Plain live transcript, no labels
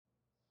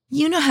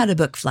You know how to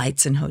book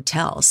flights and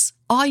hotels.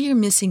 All you're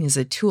missing is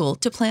a tool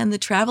to plan the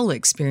travel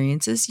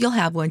experiences you'll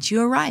have once you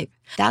arrive.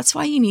 That's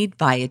why you need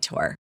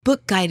Viator.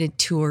 Book guided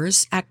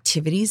tours,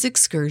 activities,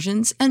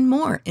 excursions, and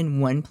more in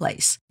one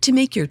place to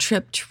make your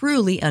trip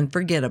truly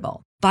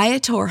unforgettable.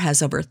 Viator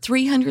has over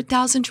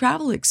 300,000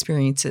 travel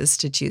experiences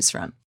to choose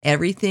from.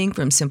 Everything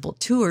from simple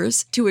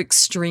tours to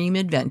extreme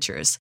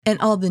adventures and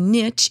all the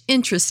niche,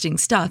 interesting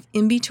stuff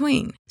in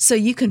between. So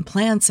you can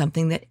plan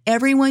something that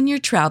everyone you're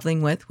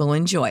traveling with will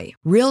enjoy.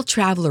 Real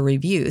traveler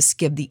reviews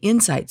give the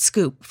inside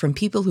scoop from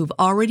people who've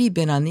already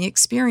been on the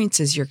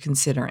experiences you're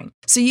considering.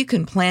 So you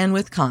can plan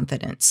with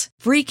confidence.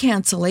 Free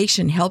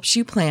cancellation helps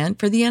you plan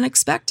for the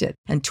unexpected.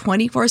 And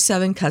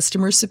 24/7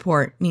 customer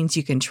support means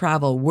you can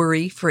travel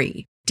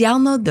worry-free.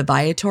 Download the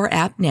Viator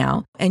app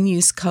now and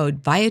use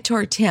code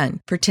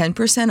Viator10 for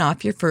 10%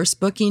 off your first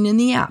booking in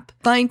the app.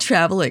 Find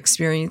travel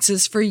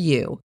experiences for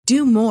you.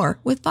 Do more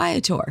with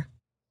Viator.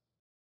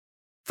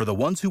 For the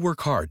ones who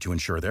work hard to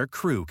ensure their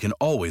crew can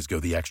always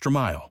go the extra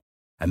mile,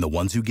 and the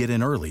ones who get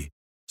in early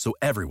so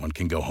everyone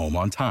can go home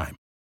on time,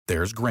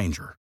 there's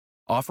Grainger,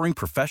 offering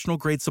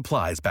professional-grade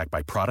supplies backed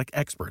by product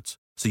experts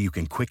so you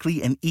can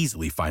quickly and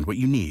easily find what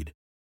you need.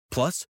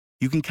 Plus,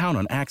 you can count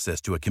on access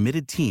to a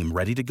committed team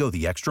ready to go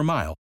the extra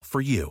mile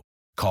for you.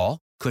 Call,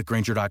 click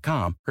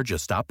Grainger.com, or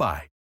just stop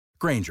by.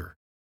 Grainger,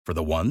 for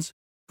the ones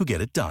who get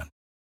it done.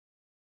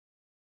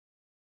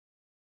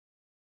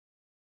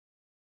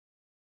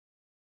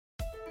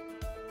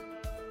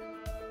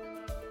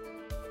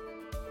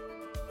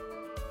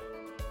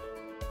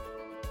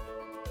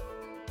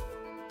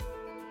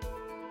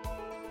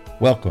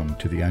 Welcome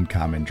to the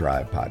Uncommon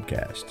Drive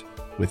podcast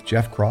with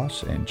Jeff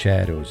Cross and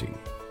Chad Ozy.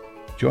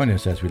 Join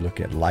us as we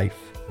look at life,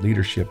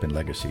 leadership, and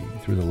legacy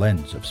through the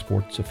lens of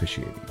sports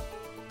officiating.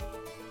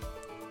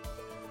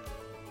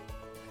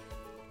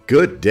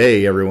 Good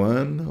day,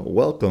 everyone.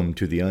 Welcome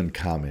to the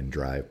Uncommon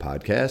Drive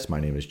podcast.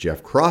 My name is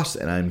Jeff Cross,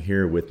 and I'm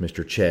here with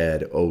Mr.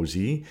 Chad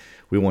Ozy.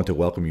 We want to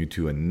welcome you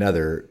to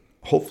another,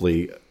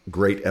 hopefully,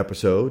 great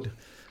episode.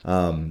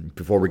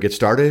 Before we get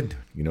started,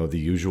 you know, the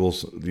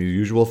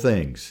usual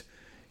things.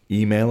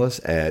 Email us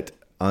at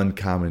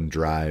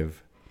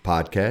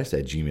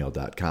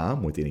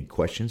uncommondrivepodcast@gmail.com with any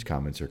questions,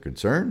 comments, or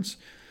concerns.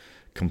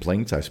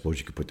 Complaints, I suppose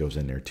you could put those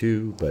in there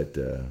too, but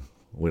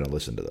we don't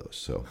listen to those.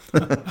 So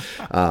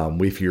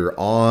if you're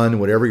on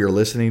whatever you're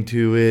listening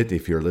to it,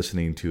 if you're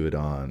listening to it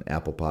on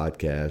Apple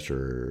Podcasts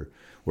or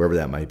wherever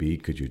that might be,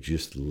 could you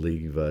just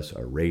leave us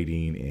a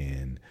rating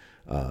and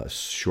a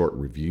short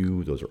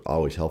review? Those are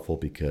always helpful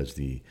because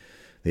the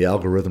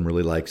algorithm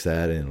really likes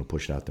that and it'll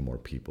push it out to more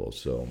people.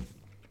 So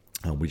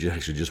we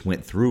just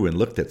went through and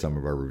looked at some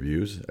of our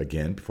reviews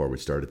again before we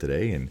started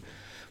today, and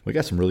we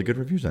got some really good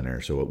reviews on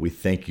there. So we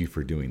thank you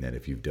for doing that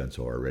if you've done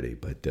so already.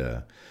 But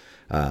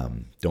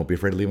don't be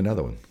afraid to leave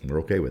another one.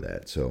 We're okay with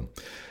that. So,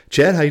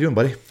 Chad, how you doing,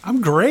 buddy?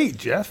 I'm great,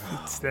 Jeff.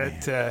 It's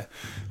that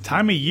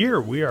time of year.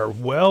 We are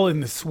well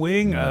in the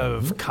swing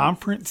of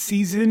conference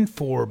season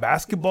for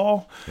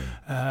basketball.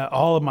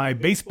 All of my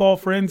baseball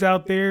friends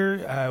out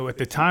there, at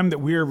the time that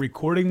we are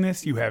recording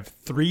this, you have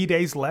 3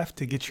 days left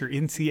to get your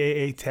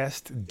NCAA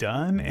test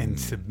done and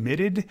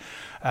submitted.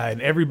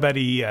 And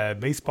everybody,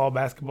 baseball,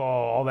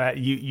 basketball, all that,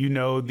 you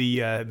know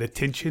the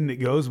tension that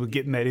goes with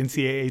getting that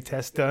NCAA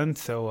test done.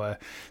 So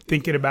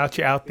thinking about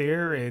you out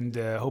there and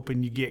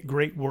hoping you get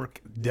great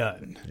work done.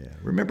 Yeah.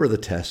 Remember, the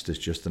test is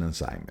just an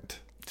assignment.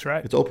 That's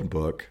right. It's open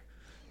book.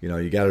 You know,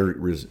 you got to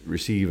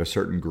receive a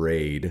certain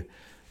grade,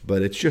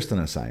 but it's just an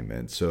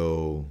assignment.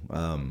 So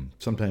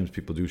sometimes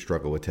people do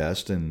struggle with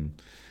tests, and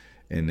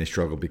they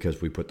struggle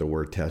because we put the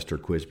word test or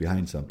quiz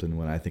behind something.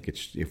 When I think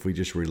it's if we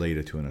just relate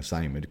it to an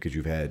assignment, because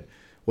you've had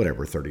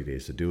 30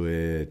 days to do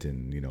it,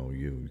 and you know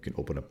you can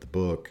open up the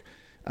book,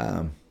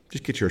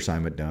 just get your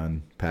assignment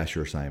done, pass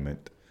your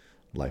assignment,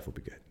 life will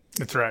be good.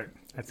 That's right.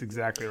 That's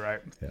exactly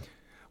right. Yeah.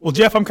 Well,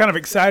 Jeff, I'm kind of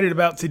excited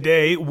about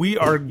today. We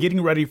are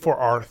getting ready for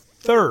our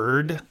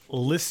third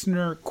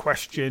listener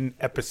question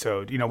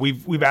episode. You know,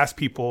 we've asked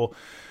people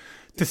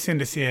to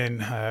send us in,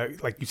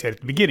 like you said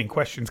at the beginning,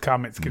 questions,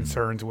 comments,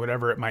 concerns,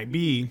 whatever it might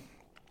be.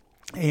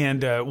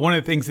 And one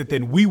of the things that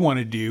then we want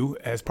to do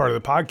as part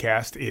of the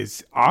podcast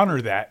is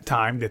honor that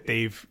time that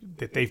they've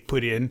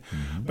put in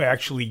by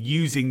actually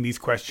using these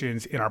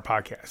questions in our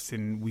podcast.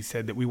 And we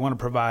said that we want to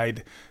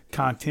provide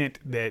content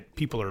that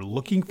people are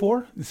looking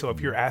for. And so if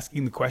you're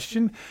asking the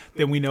question,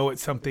 then we know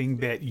it's something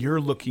that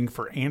you're looking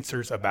for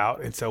answers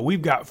about. And so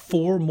we've got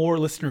 4 more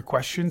listener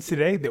questions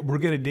today that we're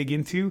going to dig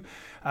into.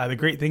 The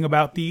great thing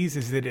about these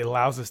is that it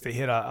allows us to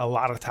hit a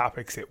lot of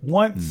topics at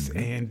once.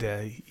 And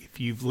if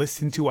you've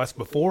listened to us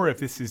before, if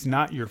this is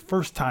not your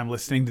first time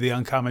listening to the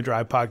Uncommon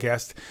Drive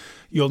podcast,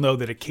 you'll know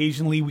that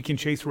occasionally we can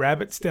chase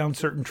rabbits down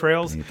certain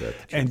trails.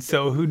 And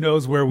so who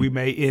knows where we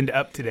may end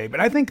up today. But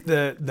I think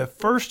the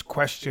first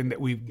question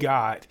that we've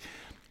got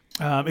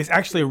is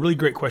actually a really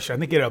great question. I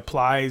think it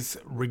applies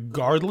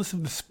regardless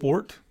of the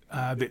sport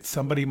that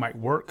somebody might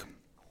work.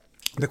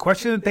 The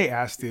question that they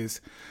asked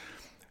is,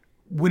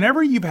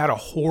 whenever you've had a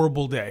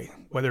horrible day,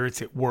 whether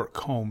it's at work,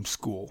 home,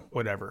 school,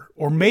 whatever,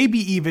 or maybe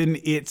even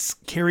it's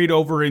carried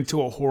over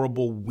into a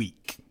horrible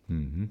week,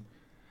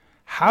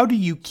 how do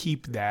you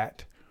keep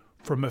that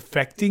from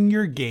affecting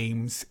your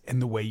games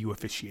and the way you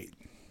officiate?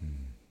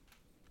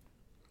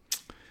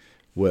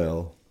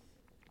 Well,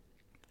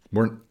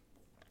 we're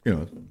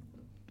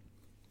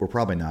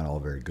probably not all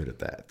very good at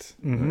that.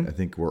 I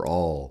think we're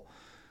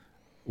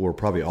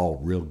probably all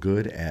real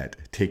good at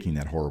taking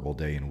that horrible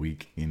day and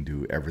week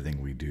into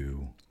everything we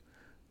do,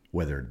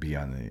 whether it be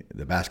on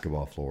the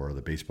basketball floor or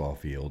the baseball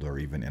field or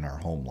even in our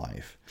home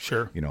life.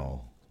 Sure.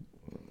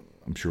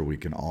 I'm sure we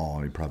can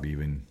all, probably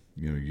even,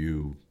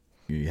 you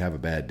have a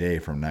bad day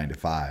from 9 to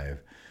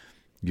 5,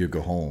 you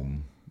go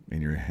home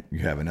and you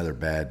have another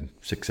bad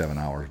 6-7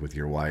 hours with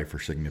your wife or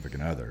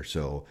significant other.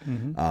 So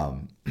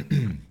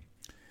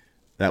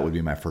that would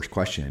be my first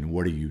question.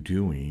 What are you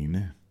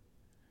doing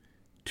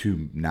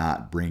to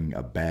not bring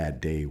a bad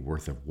day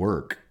worth of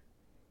work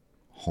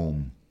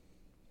home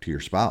to your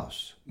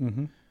spouse?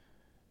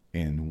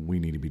 And we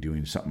need to be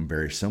doing something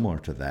very similar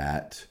to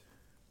that.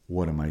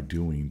 What am I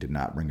doing to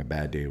not bring a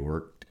bad day of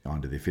work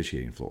onto the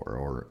officiating floor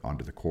or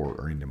onto the court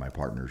or into my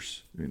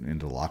partners,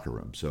 into the locker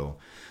room? So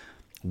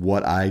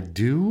what I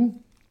do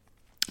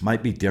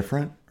might be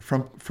different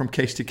from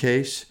case to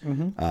case,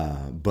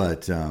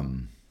 but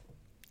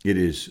it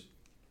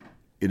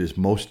is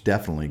most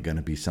definitely going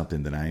to be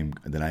something that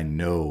I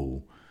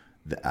know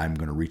that I'm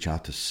going to reach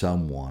out to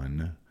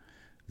someone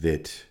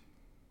that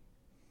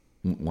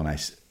when I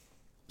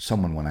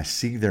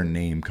see their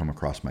name come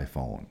across my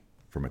phone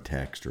from a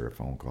text or a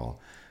phone call,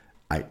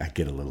 I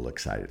get a little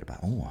excited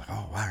about,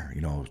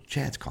 wow,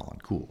 Chad's calling,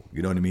 cool.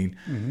 You know what I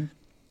mean?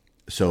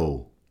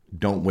 So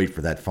don't wait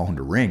for that phone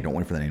to ring. Don't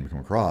wait for that name to come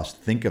across.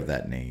 Think of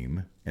that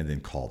name and then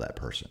call that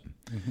person.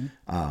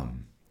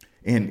 And,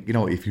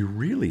 if you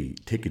really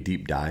take a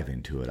deep dive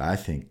into it, I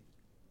think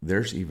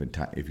there's even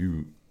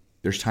time,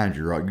 there's times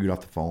you get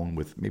off the phone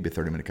with maybe a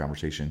 30-minute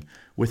conversation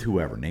with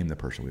whoever, name the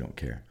person, we don't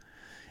care.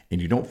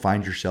 And you don't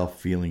find yourself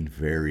feeling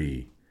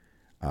very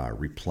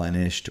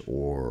replenished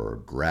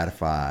or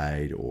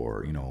gratified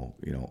or,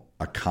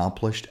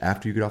 accomplished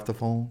after you get off the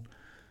phone,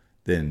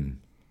 then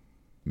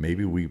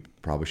maybe we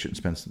probably shouldn't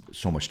spend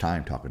so much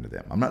time talking to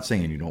them. I'm not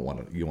saying you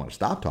want to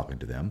stop talking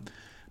to them,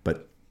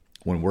 but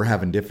when we're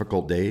having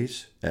difficult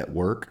days at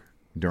work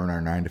during our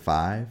 9 to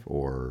 5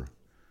 or,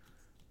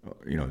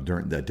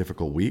 during that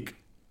difficult week,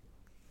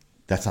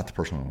 that's not the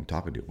person we want to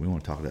talk to. We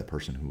want to talk to that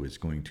person who is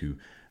going to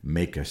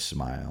make us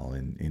smile.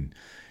 And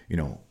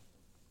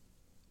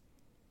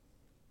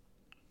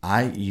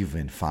I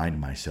even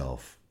find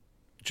myself,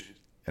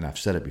 and I've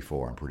said it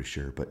before, I'm pretty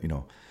sure, but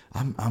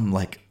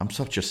I'm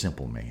such a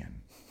simple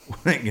man.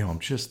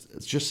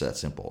 It's just that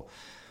simple.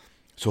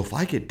 So if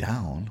I get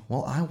down,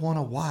 well, I want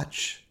to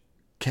watch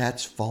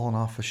cats falling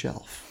off a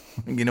shelf.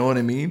 You know what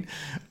I mean?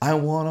 I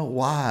want to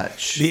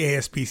watch. The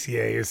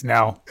ASPCA is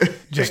now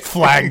just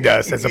flagged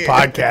us as a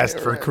podcast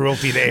for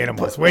cruelty to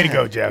animals. Way to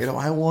go, Jeff.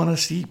 I want to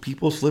see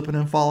people slipping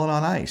and falling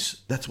on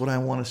ice. That's what I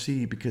want to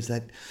see because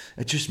it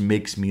just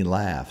makes me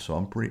laugh. So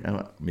I'm pretty.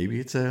 Maybe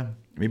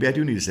I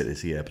do need to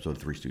see episode of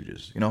Three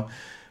Stooges.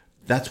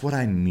 That's what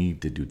I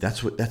need to do.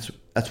 That's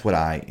what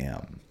I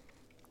am,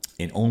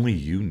 and only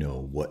you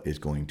know what is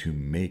going to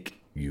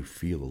make you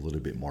feel a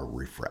little bit more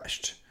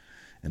refreshed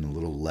and a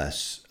little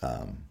less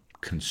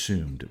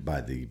consumed by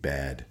the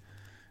bad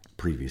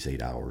previous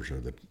 8 hours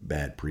or the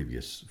bad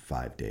previous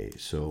 5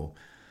 days. So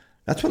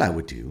that's what I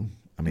would do.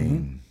 I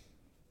mean,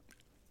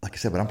 like I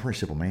said, but I'm a pretty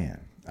simple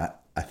man.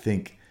 I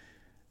think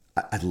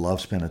I love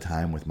spending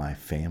time with my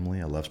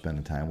family. I love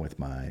spending time with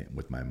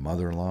my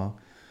mother-in-law,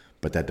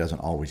 but that doesn't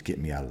always get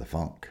me out of the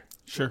funk.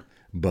 Sure.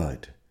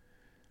 But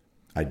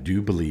I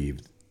do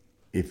believe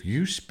if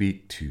you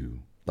speak to,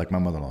 like my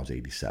mother-in-law is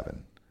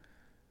 87,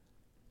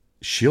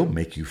 she'll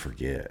make you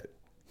forget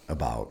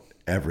about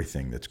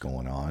everything that's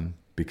going on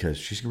because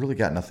she's really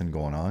got nothing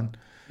going on.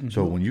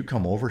 So when you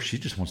come over, she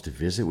just wants to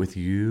visit with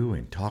you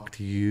and talk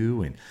to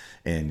you.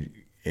 And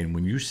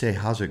when you say,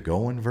 how's it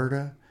going,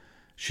 Verda?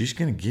 She's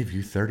going to give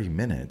you 30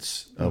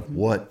 minutes of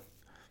what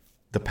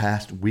the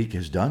past week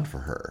has done for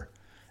her.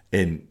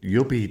 And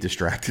you'll be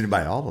distracted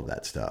by all of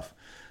that stuff.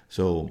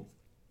 So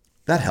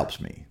that helps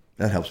me.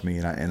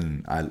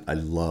 And I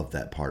love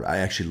that part. I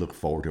actually look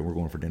forward to it. We're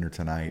going for dinner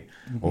tonight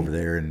over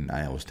there, and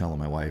I was telling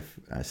my wife,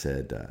 I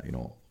said,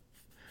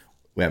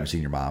 we haven't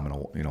seen your mom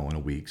in a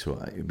week,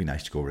 so it'd be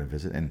nice to go over and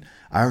visit. And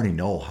I already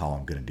know how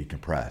I'm going to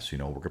decompress. We're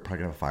probably going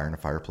to have a fire in the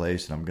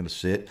fireplace, and I'm going to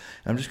sit, and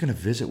I'm just going to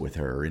visit with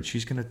her, and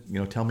she's going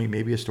to tell me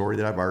maybe a story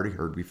that I've already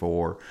heard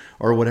before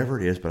or whatever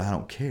it is, but I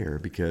don't care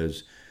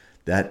because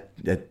that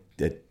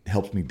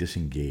helps me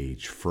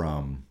disengage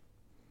from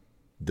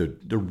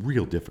the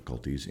real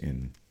difficulties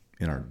in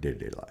our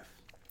day-to-day life.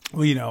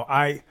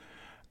 Well,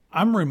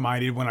 I'm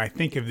reminded when I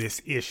think of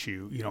this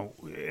issue,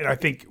 and I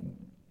think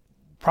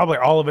probably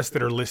all of us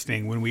that are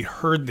listening, when we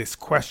heard this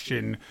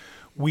question,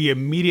 we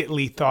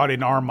immediately thought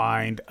in our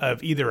mind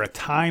of either a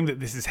time that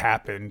this has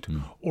happened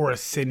or a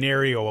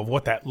scenario of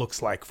what that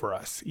looks like for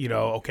us. You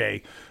know,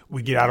 okay,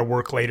 we get out of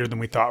work later than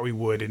we thought we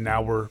would, and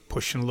now we're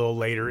pushing a little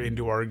later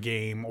into our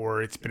game,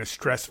 or it's been a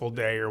stressful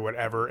day or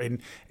whatever.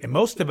 And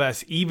most of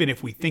us, even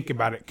if we think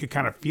about it, could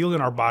kind of feel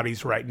in our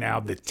bodies right now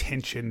the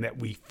tension that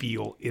we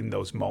feel in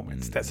those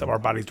moments. That's what our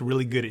body's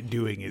really good at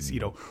doing, is, you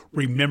know,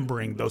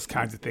 remembering those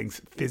kinds of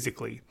things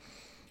physically.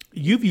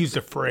 You've used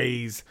a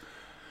phrase,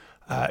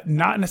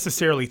 not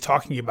necessarily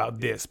talking about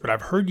this, but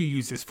I've heard you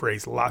use this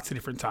phrase lots of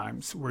different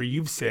times, where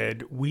you've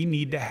said we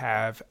need to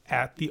have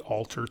at the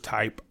altar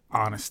type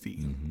honesty.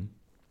 Mm-hmm.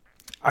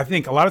 I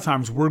think a lot of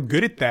times we're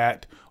good at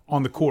that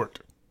on the court.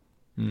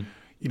 You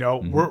know,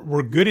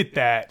 we're good at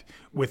that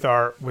with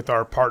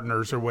our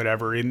partners or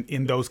whatever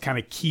in those kind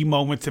of key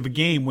moments of a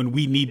game when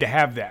we need to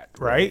have that,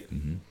 right?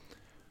 Mm-hmm.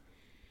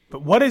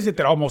 But what is it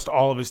that almost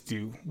all of us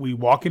do? We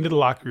walk into the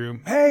locker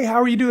room. Hey,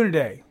 how are you doing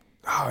today?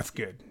 Oh, it's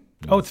good.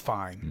 Oh, it's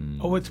fine.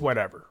 Oh, it's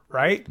whatever,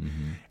 right?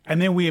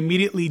 And then we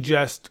immediately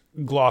just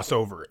gloss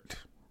over it,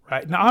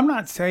 right? Now, I'm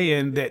not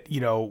saying that, you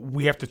know,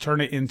 we have to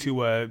turn it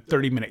into a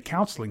 30-minute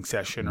counseling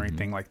session or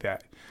anything like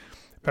that.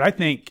 But I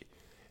think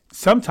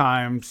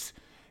sometimes,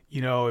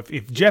 you know,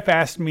 if Jeff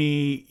asked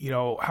me, you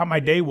know, how my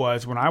day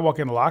was when I walk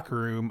in the locker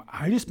room,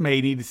 I just may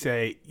need to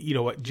say, you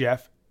know what,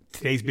 Jeff,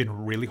 today's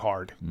been really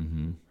hard.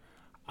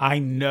 I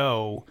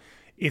know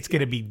it's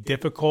going to be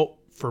difficult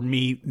for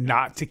me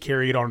not to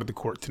carry it onto the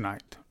court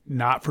tonight,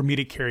 not for me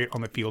to carry it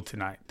on the field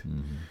tonight.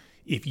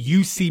 If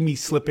you see me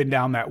slipping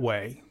down that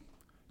way,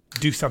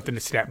 do something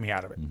to snap me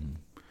out of it.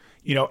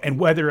 You know, and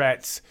whether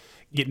that's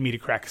getting me to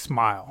crack a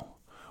smile,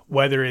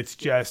 whether it's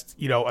just,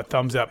 you know, a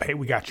thumbs up, hey,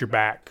 we got your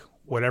back,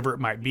 whatever it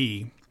might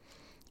be,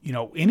 you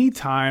know,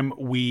 anytime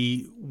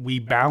we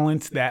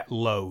balance that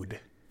load,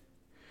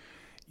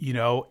 you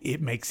know,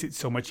 it makes it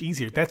so much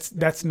easier.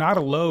 That's not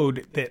a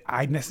load that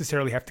I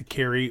necessarily have to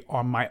carry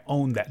on my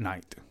own that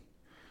night,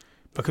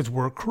 because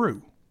we're a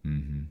crew.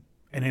 And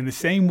in the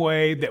same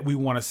way that we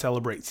want to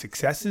celebrate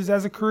successes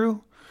as a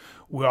crew,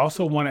 we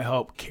also want to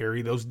help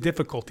carry those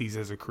difficulties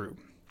as a crew.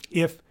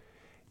 If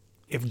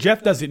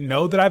Jeff doesn't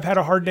know that I've had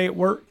a hard day at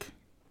work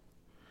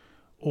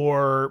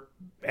or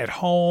at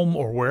home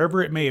or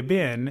wherever it may have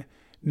been,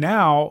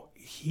 now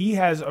he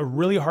has a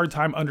really hard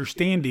time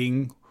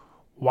understanding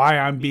why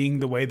I'm being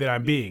the way that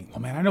I'm being.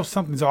 Well, man, I know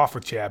something's off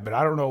with Chad, but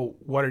I don't know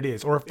what it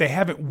is. Or if they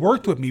haven't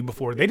worked with me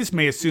before, they just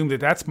may assume that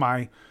that's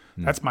my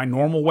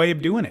normal way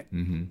of doing it,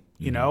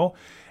 you know?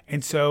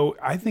 And so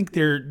I think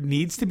there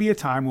needs to be a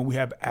time when we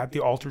have at the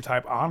altar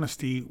type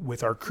honesty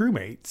with our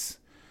crewmates,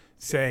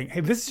 saying, hey,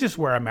 this is just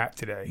where I'm at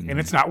today. And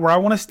it's not where I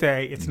want to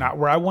stay. It's not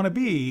where I want to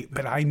be,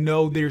 but I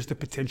know there's the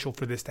potential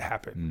for this to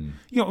happen.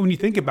 You know, when you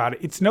think about it,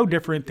 it's no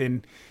different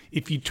than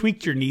if you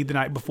tweaked your knee the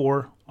night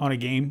before on a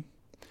game.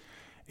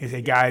 And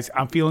say, guys,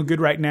 I'm feeling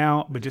good right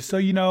now, but just so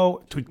you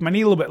know, tweaked my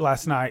knee a little bit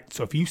last night.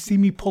 So if you see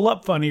me pull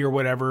up funny or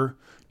whatever,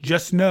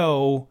 just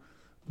know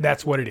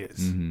that's what it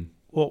is.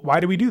 Well, why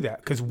do we do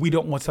that? Because we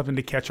don't want something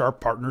to catch our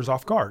partners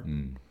off guard.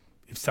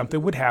 If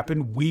something would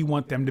happen, we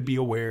want them to be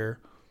aware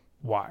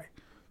why.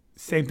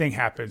 Same thing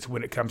happens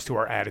when it comes to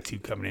our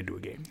attitude coming into a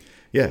game.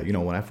 Yeah, you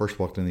know, when I first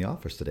walked in the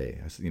office today,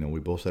 I said, you know,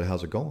 we both said,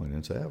 how's it going? And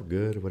I said, oh,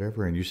 good, or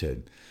whatever. And you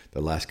said, the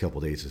last couple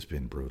of days has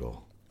been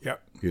brutal.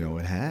 Yep. You know,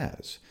 it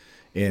has.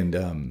 And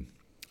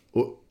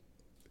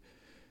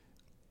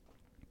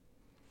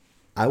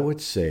I would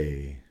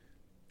say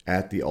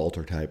at the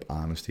altar type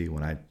honesty,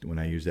 when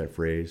I use that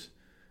phrase,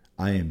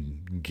 I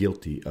am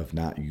guilty of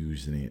not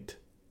using it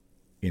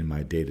in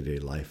my day-to-day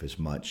life as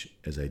much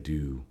as I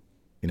do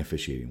in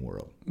officiating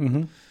world.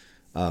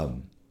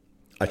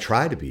 I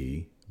try to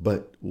be,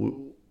 but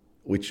you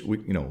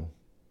know,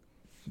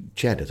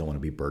 Chad doesn't want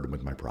to be burdened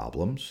with my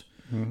problems.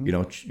 You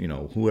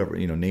know, whoever,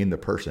 you know, name the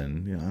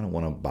person, you know, I don't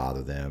want to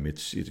bother them.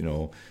 It's you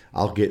know,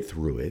 I'll get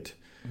through it.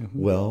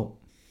 Well,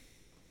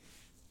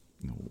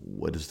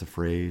 what is the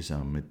phrase?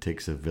 It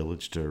takes a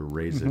village to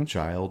raise a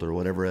child, or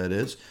whatever it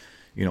is.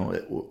 You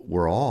know,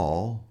 we're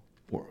all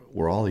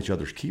each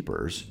other's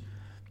keepers.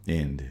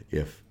 And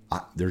if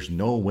there's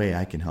no way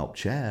I can help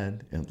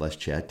Chad unless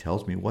Chad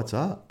tells me what's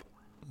up,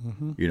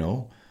 you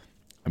know,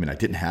 I mean, I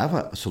didn't have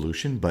a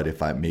solution, but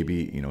if I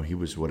maybe, you know, he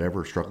was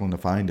whatever, struggling to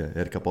find,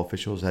 had a couple of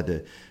officials, had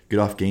to get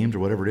off games or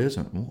whatever it is.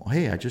 And, well,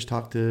 hey, I just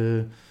talked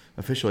to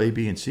official A,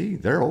 B, and C.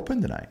 They're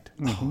open tonight.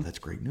 Oh, that's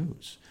great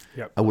news.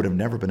 Yep. I would have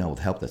never been able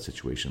to help that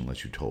situation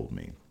unless you told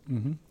me.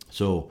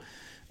 So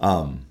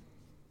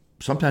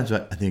sometimes I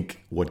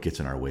think what gets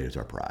in our way is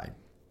our pride.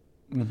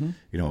 You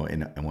know,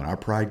 and when our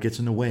pride gets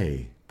in the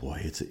way,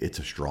 boy, it's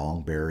a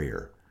strong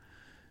barrier.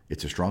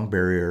 It's a strong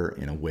barrier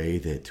in a way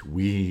that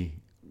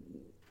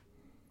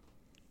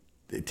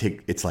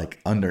it's like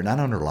not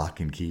under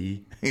lock and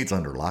key. It's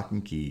under lock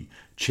and key,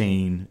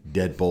 chain,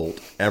 deadbolt,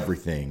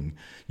 everything.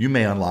 You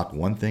may unlock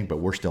one thing, but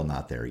we're still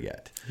not there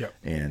yet. Yep.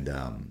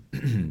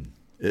 And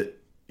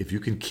if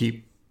you can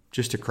keep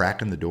just a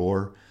crack in the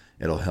door,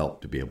 it'll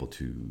help to be able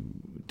to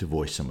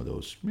voice some of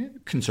those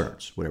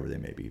concerns, whatever they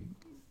may be,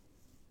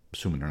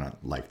 assuming they're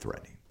not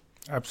life-threatening.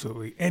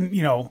 Absolutely. And,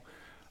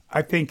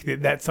 I think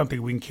that that's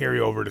something we can carry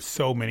over to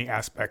so many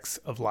aspects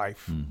of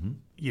life.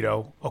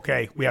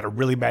 Okay, we had a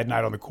really bad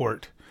night on the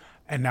court,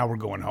 and now we're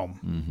going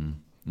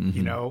home.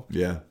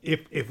 Yeah.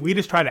 If we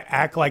just try to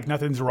act like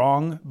nothing's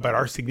wrong, but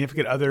our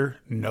significant other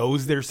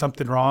knows there's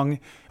something wrong,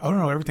 oh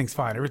no, everything's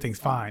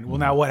fine. Well,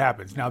 now what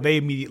happens? Now they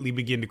immediately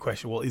begin to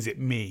question, well, is it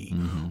me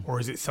or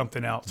is it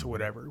something else or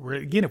whatever? Where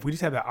again, if we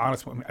just have that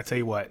honest moment, I tell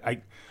you what,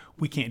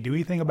 we can't do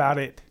anything about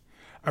it.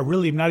 I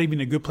really am not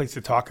even a good place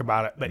to talk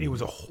about it, but it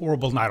was a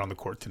horrible night on the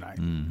court tonight.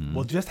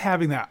 Well, just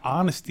having that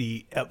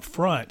honesty up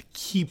front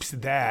keeps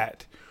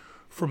that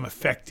from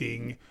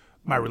affecting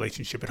my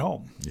relationship at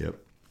home. Yep.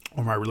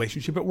 Or my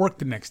relationship at work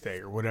the next day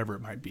or whatever it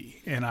might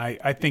be. And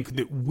I think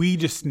that we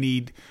just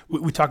need,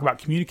 we talk about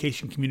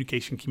communication,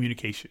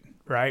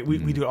 right?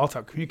 We do it all the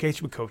time.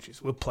 Communication with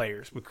coaches, with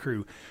players, with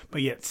crew.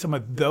 But yet some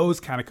of those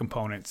kind of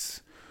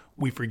components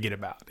we forget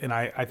about. And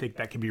I think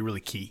that can be really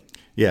key.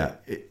 Yeah.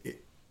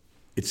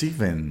 It's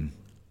even,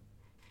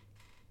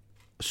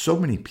 so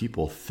many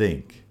people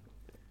think,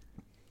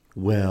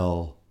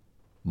 well,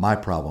 my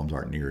problems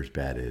aren't near as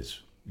bad as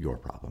your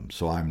problems,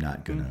 so I'm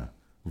not going to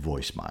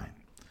voice mine.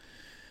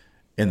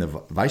 And the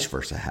vice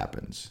versa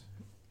happens,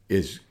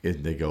 is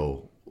they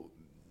go,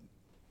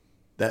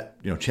 that,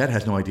 Chad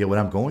has no idea what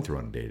I'm going through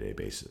on a day-to-day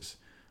basis.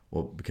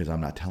 Well, because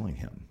I'm not telling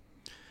him.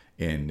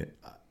 And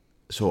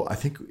so I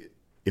think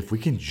if we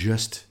can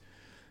just,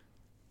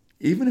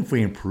 even if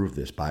we improve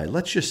this by,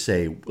 let's just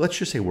say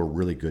we're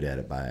really good at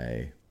it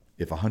by,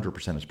 if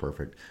 100% is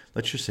perfect,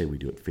 let's just say we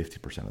do it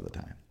 50% of the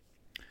time.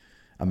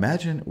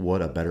 Imagine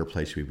what a better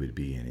place we would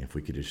be in if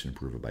we could just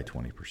improve it by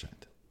 20%.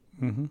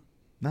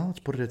 Now let's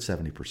put it at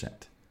 70%.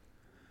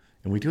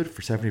 And we do it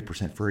for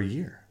 70% for a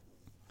year.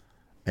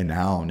 And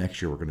now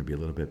next year we're going to be a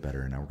little bit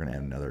better. And now we're going to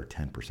add another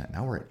 10%.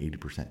 Now we're at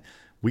 80%.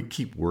 We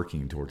keep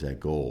working towards that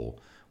goal.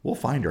 We'll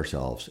find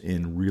ourselves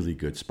in really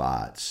good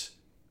spots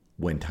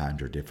when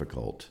times are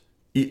difficult,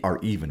 or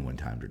even when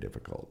times are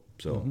difficult.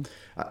 So,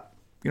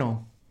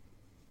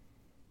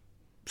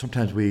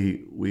 sometimes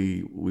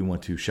we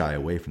want to shy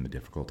away from the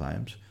difficult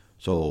times.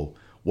 So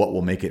what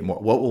will make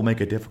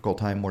a difficult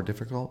time more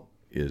difficult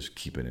is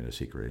keeping it a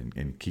secret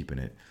and keeping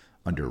it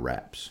under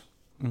wraps.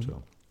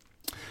 So,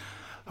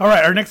 all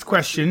right, our next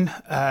question,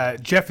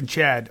 Jeff and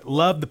Chad,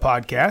 love the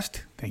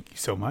podcast. Thank you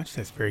so much.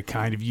 That's very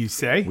kind of you to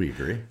say. We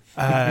agree.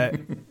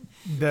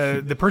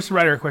 The person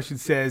writing our question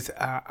says,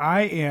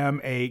 I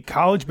am a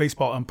college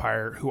baseball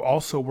umpire who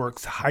also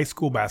works high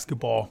school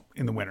basketball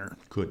in the winter.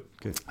 Good.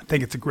 I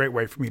think it's a great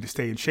way for me to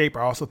stay in shape.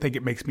 I also think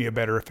it makes me a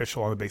better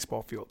official on the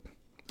baseball field.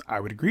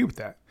 I would agree with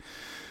that.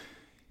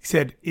 He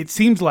said, it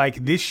seems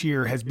like this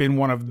year has been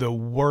one of the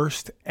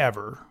worst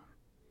ever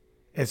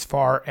as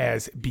far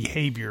as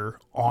behavior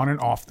on and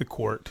off the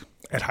court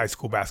at high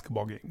school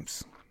basketball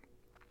games.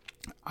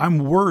 I'm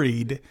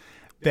worried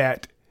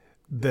that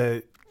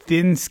the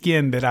thin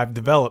skin that I've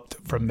developed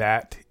from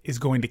that is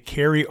going to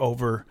carry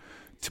over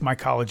to my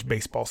college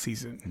baseball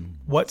season.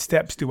 What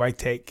steps do I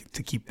take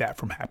to keep that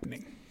from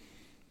happening?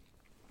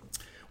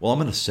 Well, I'm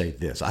going to say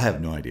this. I have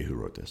no idea who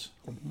wrote this,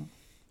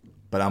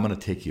 but I'm going to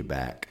take you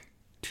back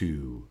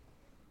to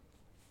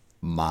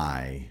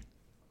my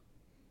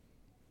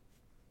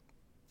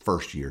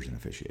first years in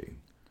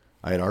officiating.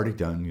 I had already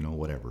done,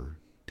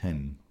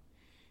 10,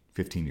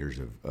 15 years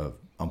of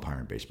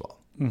umpiring baseball.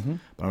 But I'm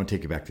going to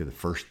take you back to the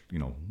first,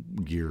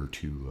 year or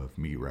two of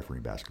me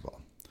refereeing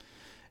basketball.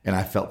 And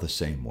I felt the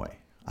same way.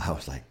 I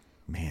was like,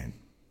 man,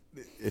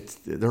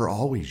 they're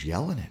always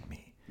yelling at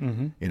me.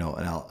 And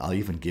I'll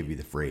even give you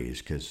the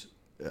phrase, because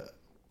I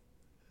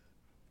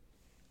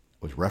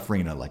was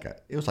refereeing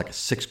it was like a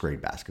sixth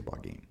grade basketball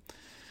game.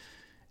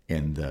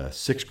 And the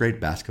sixth grade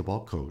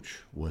basketball coach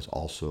was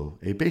also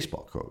a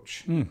baseball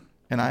coach.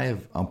 And I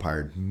have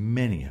umpired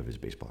many of his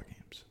baseball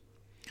games.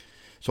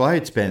 So I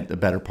had spent the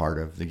better part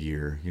of the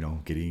year,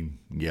 getting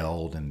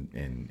yelled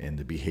and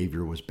the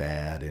behavior was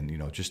bad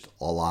and, just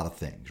a lot of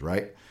things,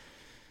 right?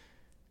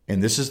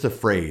 And this is the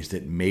phrase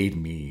that made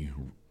me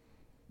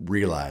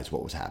realize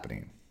what was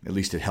happening. At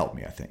least it helped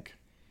me, I think.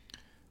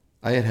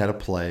 I had a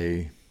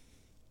play,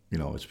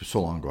 it's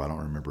so long ago, I don't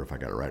remember if I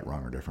got it right,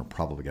 wrong, or different.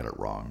 Probably got it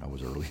wrong. I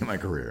was early in my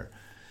career.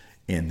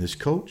 And this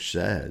coach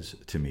says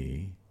to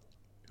me,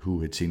 who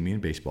had seen me in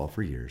baseball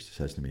for years,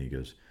 says to me, he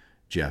goes,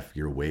 Jeff,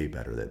 you're way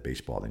better at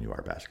baseball than you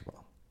are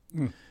basketball.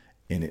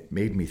 And it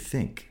made me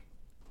think,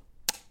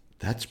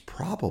 that's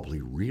probably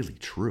really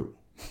true.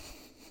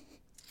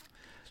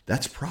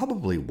 That's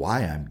probably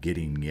why I'm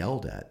getting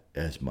yelled at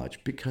as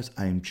much, because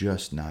I'm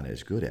just not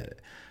as good at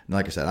it. And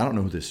like I said, I don't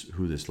know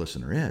who this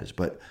listener is,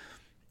 but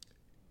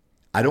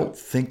I don't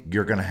think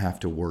you're going to have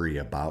to worry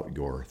about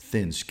your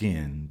thin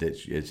skin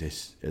that,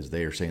 as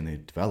they are saying, they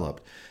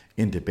developed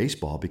into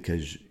baseball,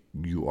 because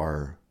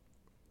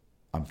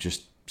I'm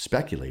just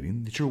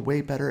speculating that you're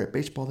way better at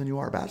baseball than you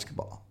are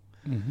basketball.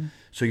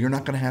 So you're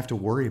not going to have to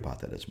worry about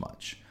that as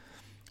much.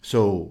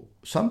 So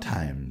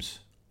sometimes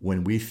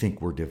when we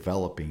think we're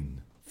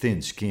developing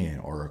thin skin,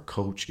 or a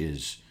coach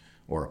is,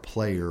 or a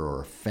player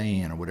or a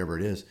fan or whatever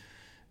it is,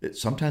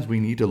 sometimes we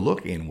need to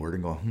look inward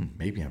and go,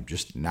 maybe I'm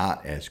just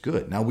not as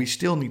good. Now, we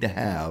still need to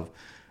have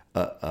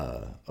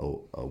a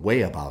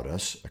way about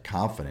us, a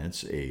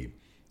confidence, an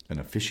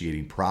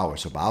officiating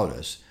prowess about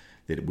us,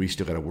 that we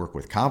still got to work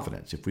with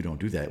confidence. If we don't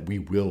do that, we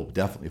will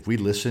definitely, if we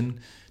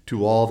listen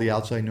to all the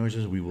outside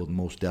noises, we will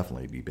most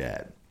definitely be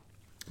bad.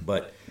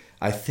 But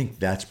I think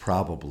that's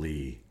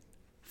probably,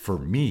 for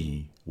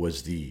me,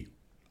 was the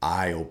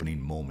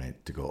eye-opening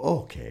moment to go,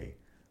 okay,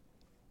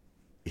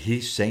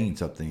 he's saying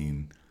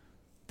something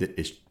that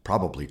is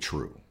probably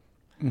true.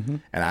 Mm-hmm.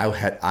 And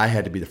I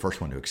had to be the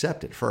first one to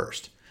accept it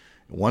first.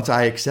 Once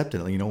I accepted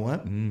it, you know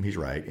what? He's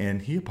right.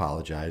 And he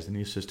apologized, and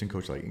the assistant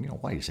coach was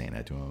like, why are you saying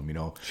that to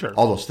him? Sure.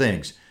 All those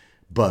things.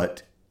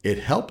 But it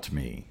helped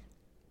me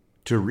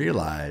to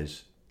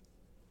realize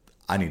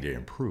I need to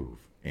improve.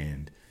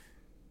 And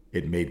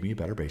it made me a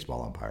better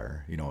baseball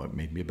umpire. It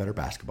made me a better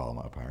basketball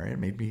umpire. It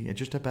made me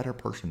just a better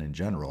person in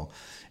general.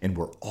 And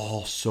we're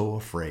all so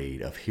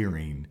afraid of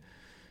hearing,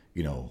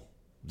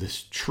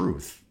 this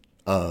truth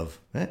of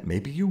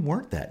maybe you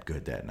weren't that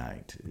good that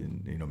night.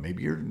 And,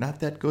 maybe you're not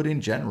that good in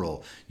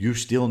general. You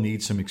still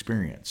need some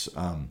experience.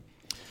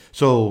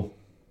 So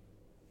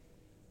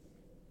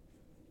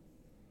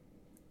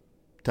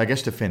I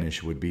guess to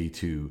finish would be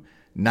to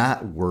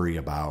not worry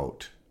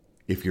about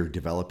if you're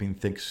developing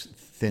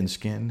thin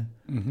skin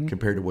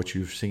compared to what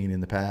you've seen in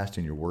the past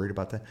and you're worried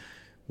about that.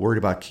 Worried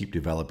about keep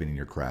developing in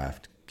your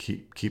craft,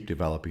 keep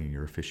developing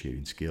your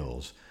officiating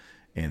skills,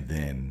 and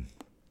then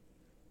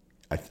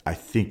I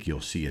think you'll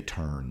see a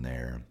turn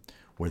there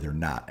where they're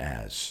not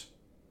as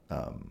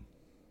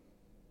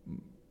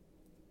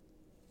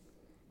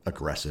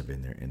aggressive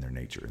in their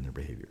nature, in their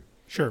behavior.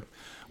 Sure.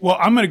 Well,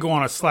 I'm going to go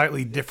on a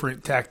slightly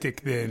different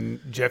tactic than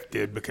Jeff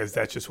did, because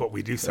that's just what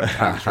we do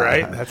sometimes,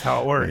 right? That's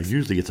how it works. It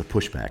usually gets a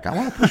pushback. I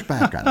want to push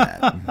back on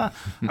that.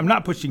 I'm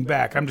not pushing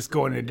back. I'm just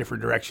going in a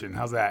different direction.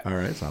 How's that? All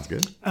right. Sounds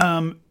good.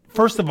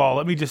 First of all,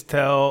 let me just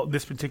tell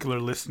this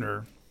particular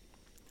listener,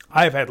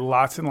 I have had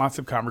lots and lots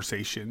of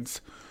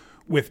conversations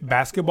with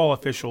basketball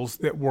officials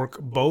that work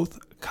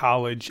both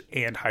college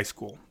and high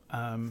school.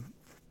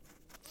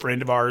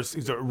 Friend of ours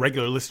who's a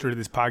regular listener to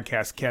this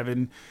podcast,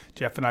 Kevin,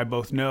 Jeff and I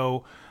both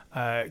know.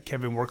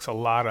 Kevin works a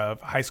lot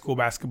of high school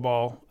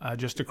basketball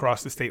just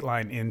across the state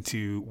line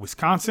into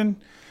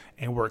Wisconsin,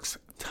 and works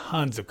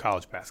tons of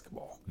college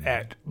basketball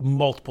at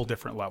multiple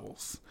different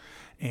levels.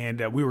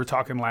 And we were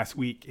talking last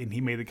week, and he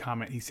made the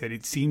comment, he said,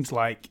 it seems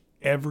like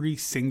every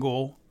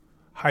single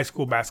high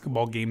school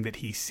basketball game that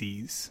he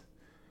sees,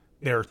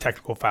 there are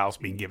technical fouls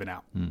being given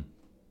out.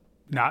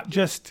 Not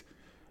just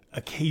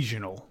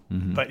occasional,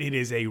 but it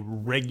is a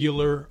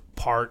regular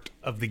part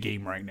of the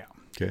game right now.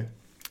 Okay.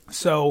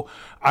 So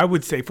I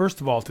would say,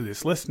 first of all, to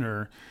this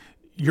listener,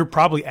 you're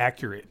probably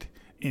accurate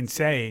in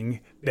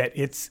saying that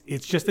it's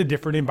just a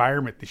different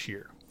environment this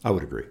year. I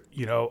would agree.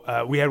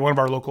 We had one of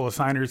our local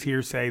assigners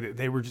here say that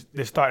they were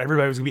just thought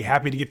everybody was going to be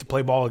happy to get to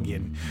play ball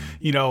again,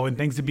 and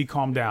things to be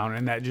calmed down,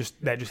 and that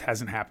just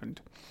hasn't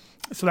happened.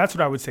 So that's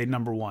what I would say,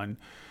 number one.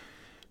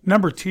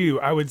 Number two,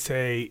 I would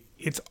say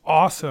it's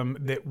awesome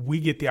that we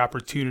get the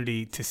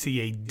opportunity to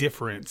see a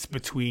difference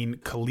between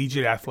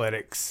collegiate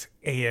athletics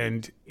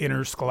and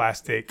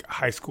interscholastic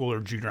high school or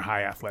junior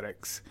high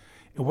athletics.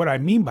 And what I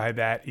mean by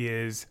that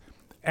is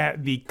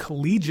at the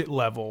collegiate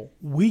level,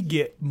 we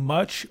get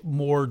much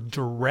more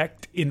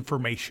direct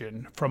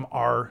information from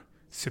our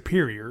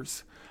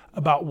superiors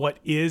about what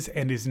is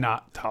and is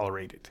not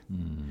tolerated.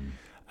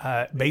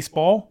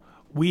 Baseball,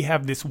 we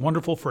have this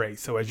wonderful phrase.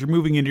 So as you're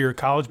moving into your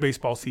college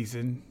baseball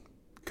season,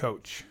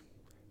 coach,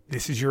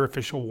 this is your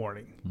official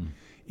warning.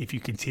 If you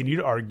continue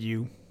to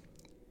argue,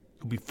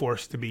 you'll be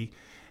forced to be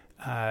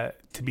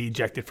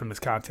ejected from this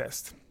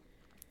contest.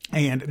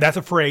 And that's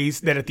a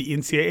phrase that at the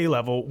NCAA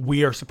level,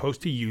 we are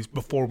supposed to use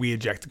before we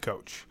eject a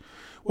coach.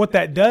 What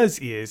that does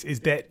is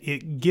that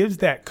it gives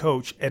that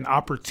coach an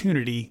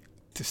opportunity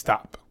to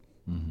stop.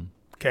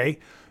 Okay?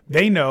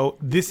 They know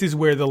this is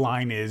where the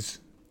line is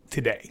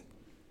today,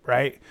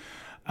 right?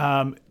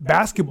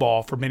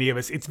 Basketball, for many of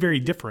us, it's very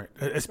different,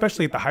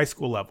 especially at the high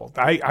school level.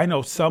 I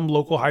know some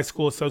local high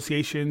school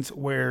associations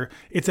where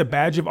it's a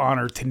badge of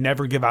honor to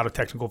never give out a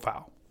technical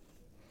foul.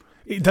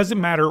 It doesn't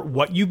matter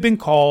what you've been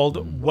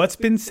called, what's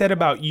been said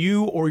about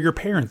you or your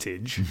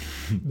parentage.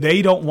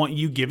 They don't want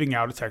you giving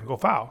out a technical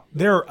foul.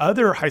 There are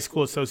other high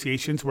school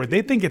associations where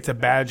they think it's a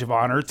badge of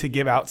honor to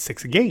give out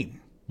 6 a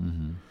game.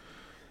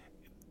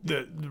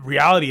 The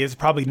reality is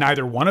probably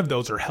neither one of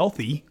those are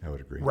healthy. I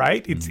would agree.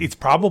 Right? It's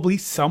probably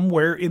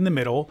somewhere in the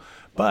middle.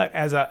 But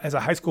as a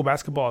high school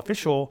basketball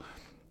official,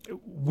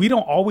 we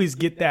don't always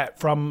get that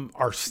from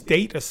our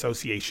state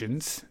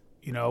associations,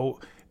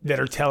 that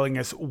are telling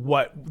us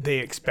what they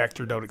expect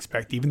or don't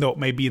expect, even though it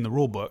may be in the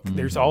rule book.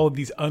 There's all of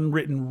these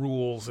unwritten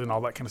rules and all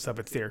that kind of stuff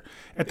that's there.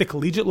 At the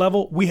collegiate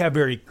level, we have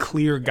very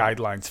clear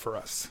guidelines for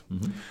us.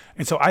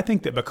 And so I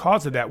think that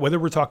because of that, whether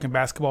we're talking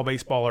basketball,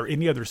 baseball, or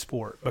any other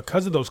sport,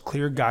 because of those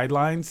clear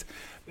guidelines,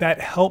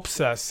 that helps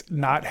us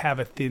not have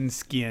a thin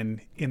skin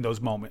in those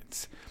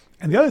moments.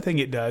 And the other thing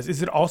it does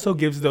is it also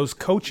gives those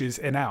coaches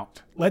an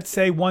out. Let's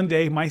say one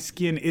day my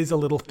skin is a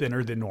little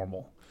thinner than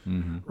normal,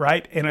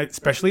 right? And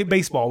especially at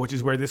baseball, which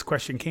is where this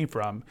question came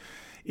from.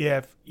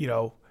 If,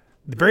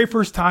 the very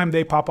first time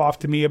they pop off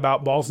to me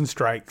about balls and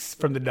strikes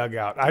from the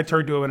dugout, I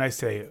turn to him and I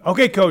say,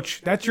 okay,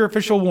 coach, that's your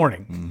official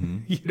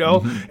warning,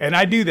 and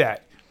I do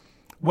that.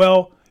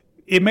 Well,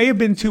 it may have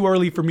been too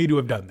early for me to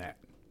have done that.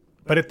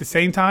 But at the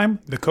same time,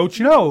 the coach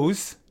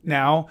knows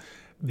now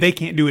they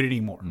can't do it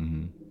anymore.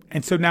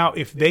 And so now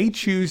if they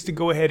choose to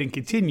go ahead and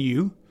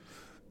continue,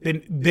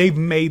 then they've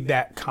made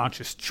that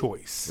conscious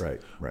choice.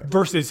 Right.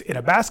 Versus in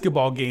a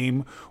basketball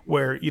game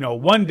where,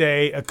 one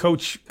day a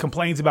coach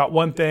complains about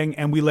one thing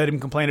and we let him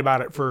complain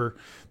about it for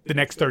the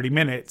next 30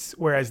 minutes.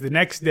 Whereas the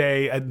next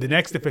day, the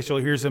next official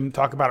hears him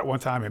talk about it one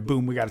time and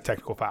boom, we got a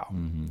technical foul,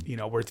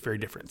 where it's very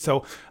different.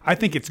 So I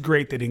think it's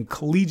great that in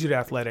collegiate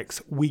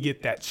athletics, we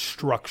get that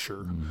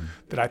structure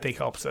that I think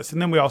helps us.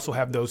 And then we also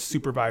have those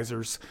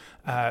supervisors,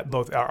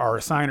 both our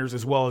assigners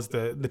as well as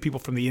the people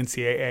from the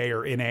NCAA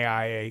or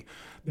NAIA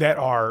that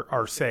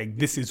are saying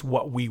this is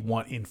what we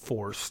want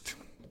enforced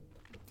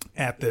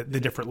at the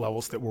different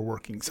levels that we're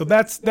working. So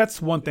that's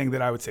one thing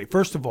that I would say.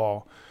 First of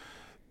all,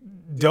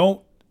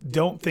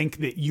 don't think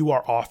that you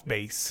are off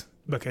base,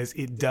 because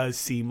it does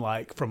seem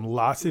like from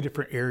lots of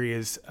different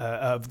areas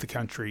of the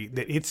country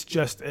that it's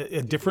just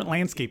a different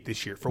landscape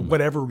this year for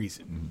whatever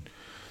reason,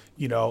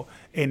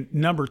 And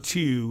number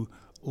two,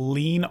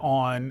 lean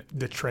on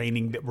the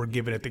training that we're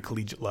given at the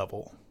collegiate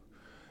level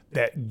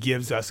that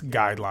gives us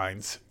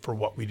guidelines for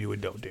what we do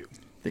and don't do.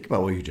 Think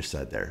about what you just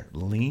said there.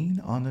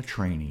 Lean on the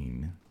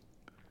training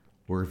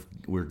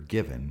we're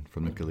given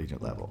from the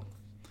collegiate level.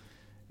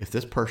 If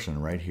this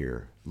person right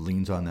here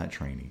leans on that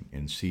training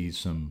and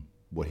sees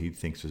what he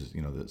thinks is,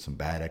 some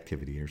bad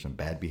activity or some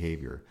bad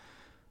behavior,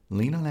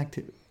 lean on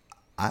activity.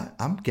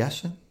 I'm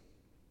guessing,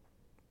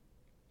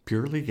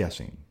 purely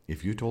guessing,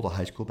 if you told a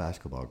high school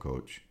basketball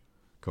coach,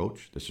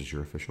 this is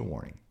your official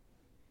warning.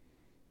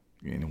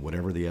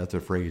 Whatever the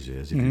other phrase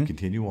is, if you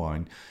continue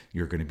on,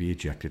 you're going to be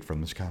ejected from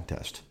this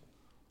contest.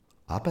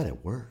 I bet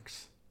it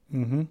works.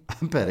 I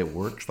bet it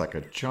works like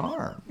a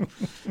charm,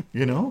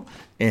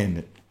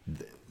 And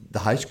the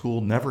high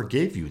school never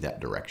gave you that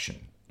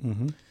direction.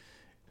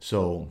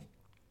 So,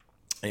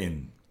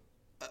 and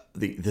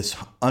this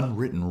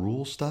unwritten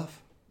rule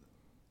stuff,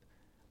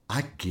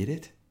 I get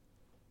it.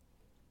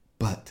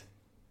 But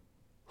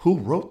who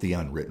wrote the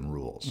unwritten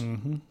rules?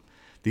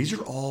 These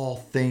are all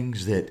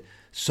things that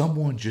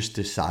someone just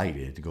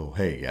decided to go,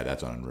 hey, yeah,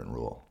 that's an unwritten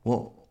rule.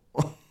 Well,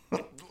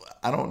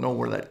 I don't know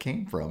where that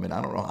came from, and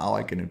I don't know how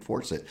I can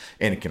enforce it.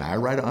 And can I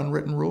write an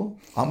unwritten rule?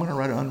 I'm going to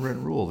write an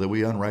unwritten rule that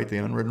we unwrite the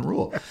unwritten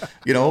rule.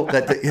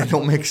 That it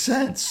don't make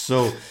sense.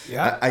 So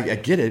yeah. I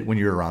get it when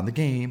you're around the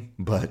game,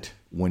 but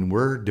when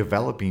we're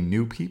developing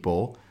new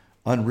people,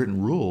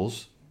 unwritten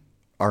rules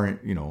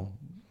aren't,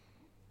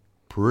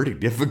 pretty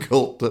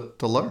difficult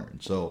to learn.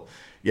 So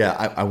yeah,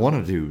 I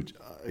want to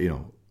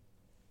do,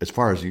 as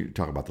far as you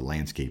talk about the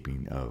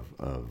landscaping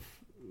of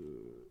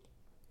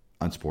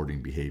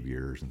unsporting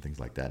behaviors and things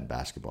like that in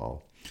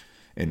basketball,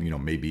 and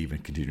maybe even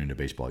continuing to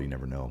baseball, you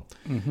never know.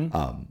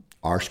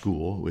 Our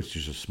school, which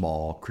is a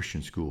small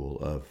Christian school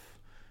of,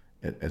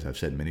 as I've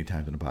said many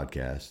times in the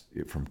podcast,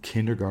 from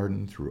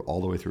kindergarten through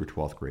all the way through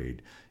 12th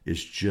grade,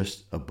 is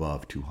just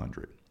above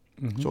 200.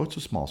 So it's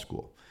a small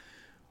school.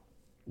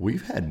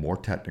 We've had more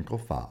technical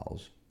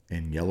fouls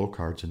and yellow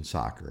cards in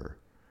soccer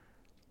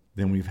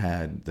than we've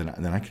had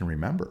than I can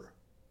remember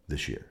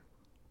this year.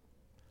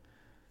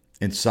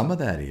 And some of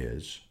that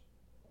is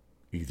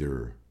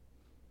either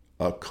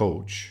a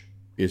coach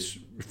is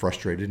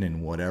frustrated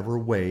in whatever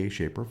way,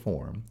 shape, or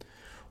form,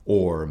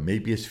 or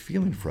maybe is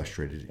feeling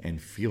frustrated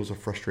and feels a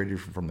frustration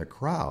from the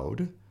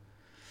crowd,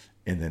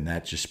 and then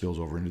that just spills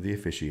over into the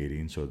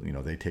officiating. So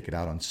they take it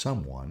out on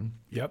someone.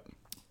 Yep.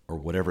 Or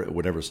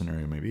whatever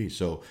scenario may be.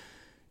 So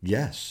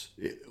yes,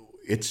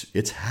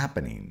 it's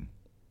happening.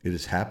 It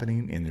is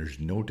happening, and there's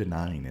no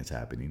denying it's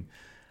happening.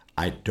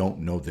 I don't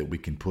know that we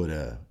can put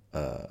a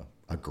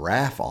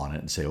graph on it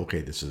and say,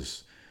 okay, this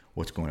is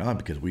what's going on,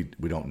 because we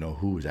don't know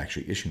who is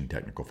actually issuing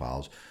technical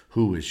fouls,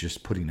 who is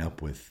just putting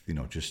up with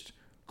just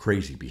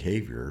crazy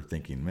behavior,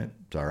 thinking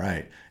it's all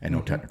right, and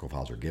no technical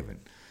fouls are given.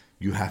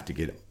 You have to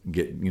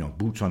get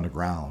boots on the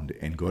ground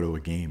and go to a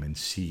game and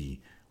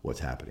see what's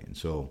happening.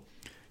 So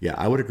yeah,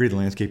 I would agree the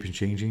landscape is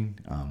changing,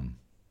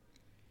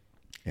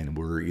 and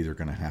we're either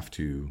going to have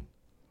to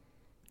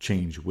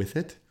change with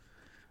it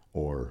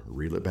or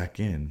reel it back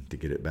in to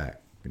get it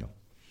back.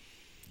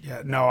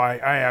 Yeah, no, I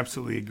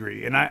absolutely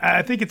agree. And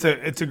I think it's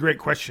a great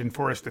question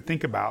for us to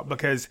think about,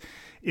 because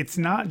it's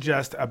not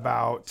just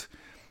about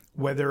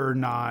whether or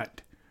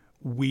not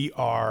we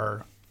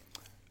are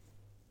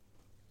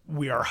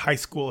high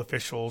school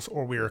officials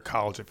or we are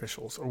college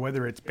officials, or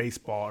whether it's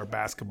baseball or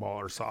basketball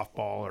or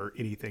softball or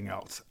anything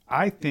else.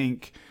 I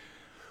think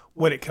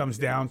what it comes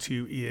down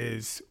to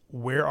is,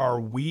 where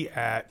are we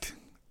at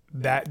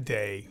that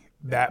day,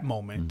 that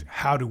moment?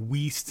 How do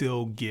we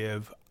still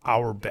give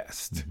our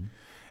best?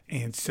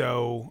 And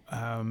so,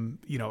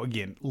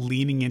 again,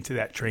 leaning into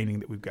that training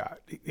that we've got.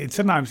 And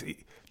sometimes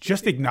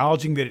just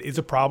acknowledging that it is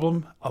a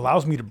problem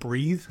allows me to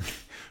breathe.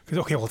 Because,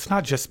 okay, well, it's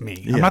not just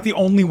me. I'm not the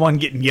only one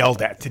getting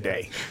yelled at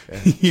today.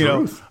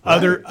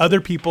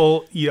 Other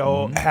people,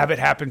 have it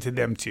happen to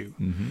them too.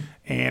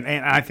 And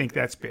I think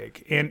that's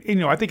big.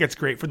 And I think it's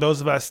great for those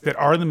of us that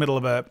are in the middle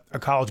of a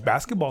college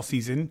basketball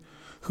season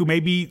who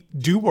maybe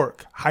do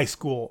work high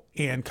school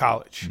and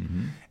college.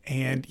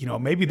 And,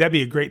 maybe that'd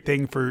be a great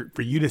thing for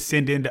you to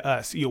send in to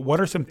us. What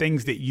are some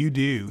things that you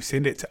do?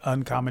 Send it to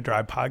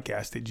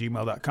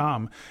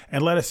uncommondrivepodcast@gmail.com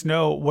and let us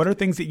know what are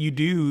things that you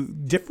do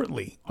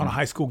differently on a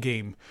high school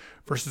game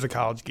versus a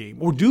college game.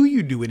 Or do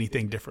you do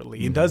anything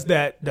differently? And does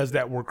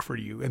that work for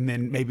you? And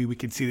then maybe we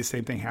could see the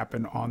same thing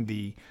happen on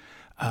the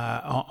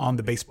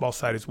baseball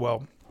side as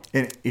well.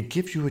 And it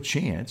gives you a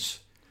chance,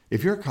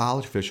 if you're a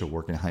college official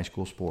working in high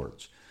school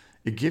sports,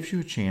 it gives you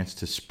a chance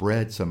to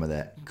spread some of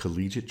that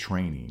collegiate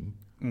training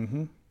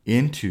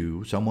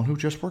into someone who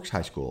just works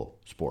high school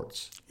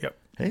sports. Yep.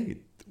 Hey,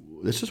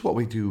 this is what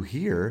we do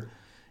here,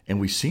 and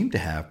we seem to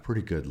have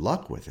pretty good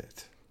luck with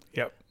it.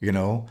 Yep. And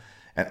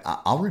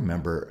I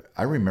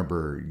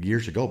remember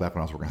years ago, back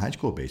when I was working high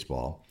school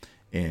baseball,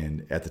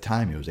 and at the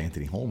time it was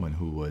Anthony Holman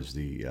who was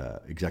the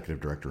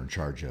executive director in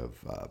charge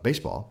of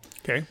baseball.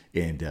 Okay.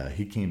 And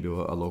he came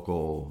to a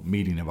local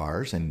meeting of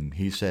ours, and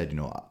he said,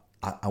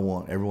 I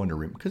want everyone to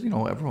because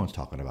everyone's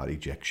talking about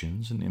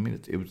ejections, and I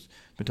mean it was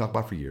been talked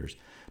about for years.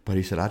 But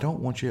he said, I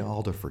don't want you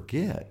all to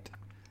forget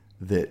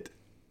that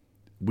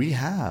we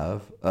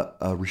have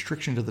a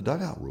restriction to the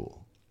dugout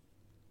rule.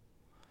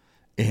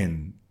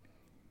 And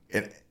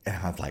I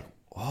was like,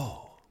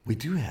 oh, we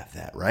do have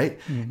that, right?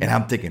 And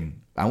I'm thinking,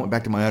 I went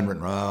back to my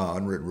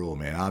unwritten rule,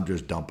 man. I'm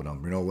just dumping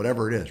them,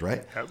 whatever it is,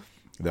 right? Yep.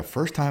 The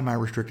first time I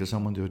restricted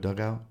someone to a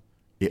dugout,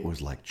 it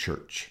was like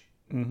church.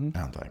 And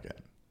I'm thinking,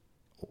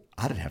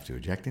 I didn't have to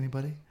eject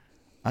anybody.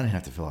 I didn't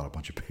have to fill out a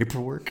bunch of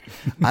paperwork.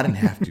 I didn't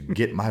have to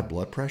get my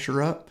blood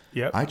pressure up.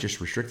 Yep. I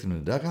just restricted them to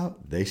the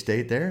dugout. They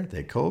stayed there.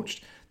 They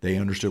coached. They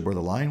understood where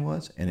the line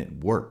was, and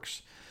it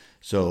works.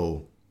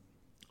 So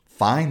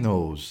find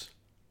those.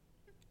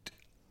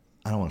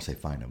 I don't want to say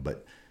find them,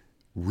 but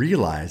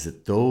realize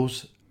that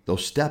those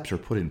steps are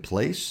put in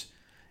place,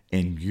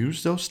 and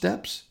use those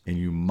steps, and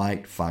you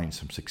might find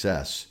some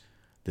success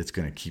that's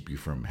going to keep you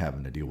from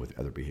having to deal with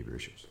other behavior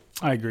issues.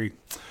 I agree.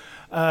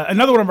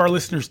 Another one of our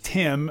listeners,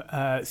 Tim,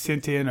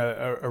 sent in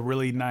a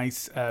really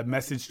nice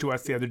message to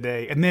us the other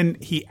day. And then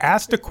he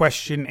asked a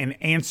question and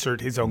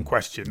answered his own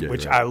question,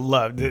 which I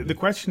loved. The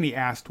question he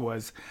asked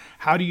was,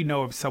 how do you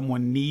know if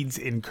someone needs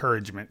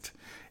encouragement?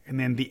 And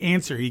then the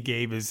answer he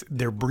gave is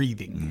they're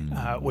breathing,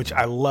 which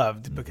I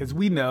loved, because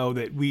we know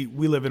that we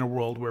live in a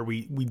world where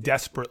we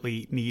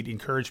desperately need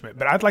encouragement.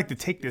 But I'd like to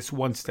take this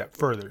one step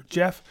further.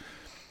 Jeff,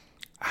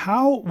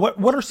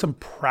 what are some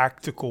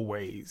practical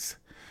ways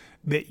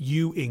that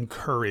you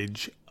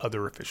encourage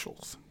other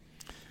officials?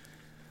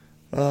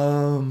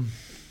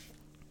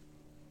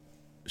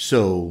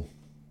 So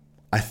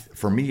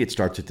for me, it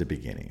starts at the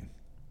beginning.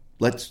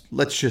 Let's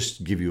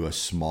just give you a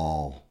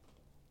small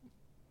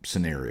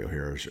scenario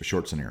here, a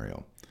short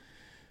scenario.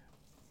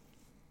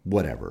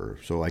 Whatever.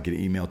 So I get an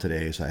email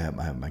today. So I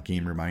have my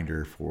game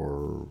reminder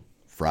for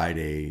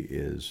Friday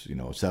is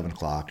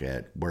 7:00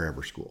 at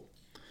wherever school,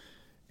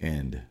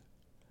 and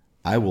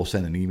I will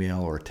send an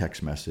email or a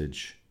text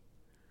message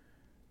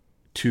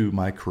to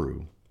my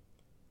crew,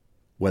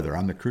 whether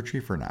I'm the crew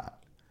chief or not.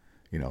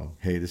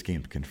 Hey, this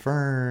game's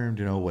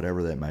confirmed,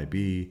 whatever that might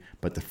be.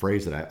 But the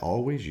phrase that I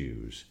always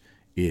use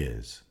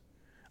is,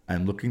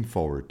 I'm looking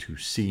forward to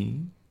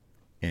seeing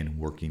and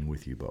working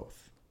with you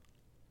both.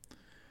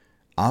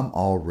 I'm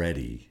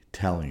already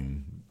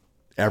telling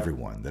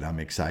everyone that I'm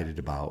excited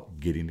about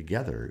getting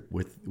together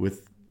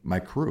with my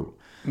crew.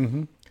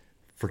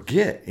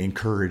 Forget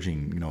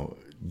encouraging,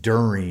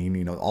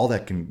 during, all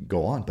that can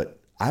go on, but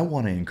I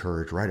want to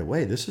encourage right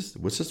away.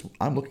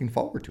 I'm looking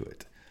forward to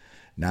it.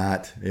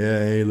 Not,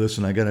 hey,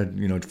 listen, I got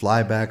to,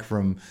 fly back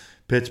from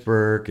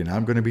Pittsburgh and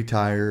I'm going to be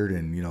tired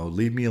and,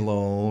 leave me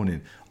alone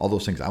and all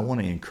those things. I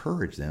want to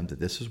encourage them that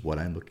this is what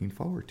I'm looking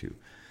forward to.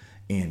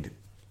 And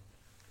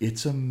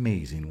it's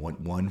amazing what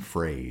one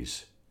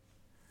phrase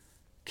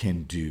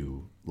can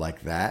do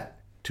like that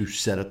to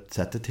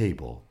set the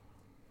table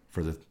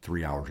for the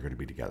 3 hours we're going to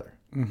be together.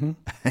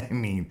 I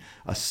mean,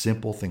 a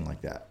simple thing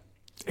like that.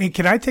 And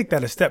can I take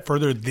that a step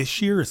further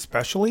this year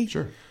especially?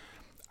 Sure.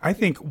 I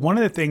think one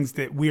of the things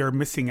that we are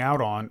missing out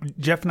on,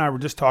 Jeff and I were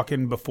just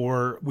talking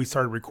before we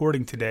started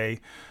recording today.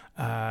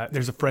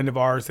 There's a friend of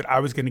ours that I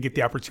was going to get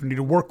the opportunity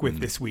to work with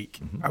this week.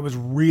 I was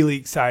really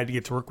excited to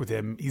get to work with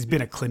him. He's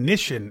been a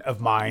clinician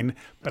of mine,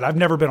 but I've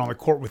never been on the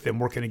court with him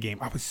working a game.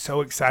 I was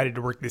so excited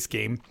to work this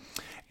game,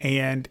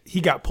 and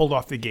he got pulled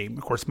off the game.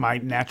 Of course, my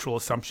natural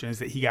assumption is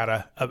that he got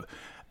a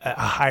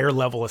higher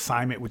level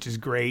assignment, which is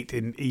great,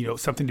 and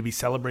something to be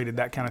celebrated,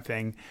 that kind of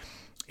thing.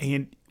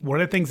 And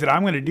one of the things that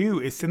I'm going to do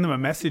is send them a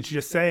message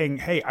just saying,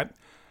 hey,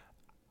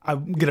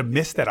 I'm going to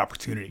miss that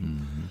opportunity.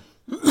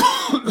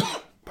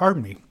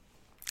 Pardon me.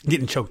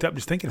 Getting choked up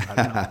just thinking about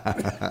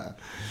it now.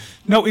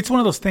 No, it's one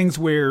of those things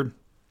where,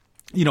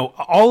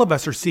 all of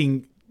us are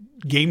seeing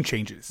game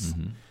changes.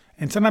 Mm-hmm.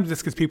 And sometimes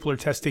it's because people are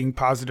testing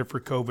positive for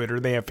COVID, or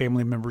they have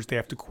family members they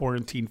have to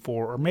quarantine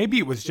for, or maybe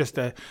it was just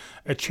a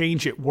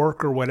change at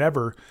work or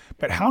whatever.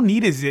 But how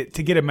neat is it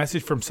to get a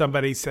message from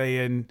somebody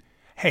saying,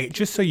 hey,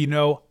 just so you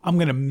know, I'm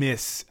going to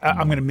miss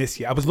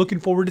you. I was looking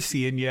forward to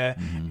seeing you,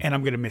 and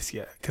I'm going to miss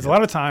you. Because a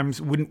lot of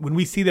times when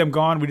we see them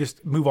gone, we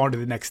just move on to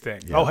the next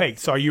thing. Yeah. Oh, hey,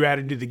 saw you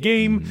added to the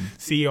game.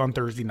 See you on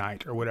Thursday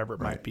night or whatever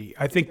it might be.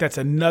 I think that's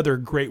another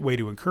great way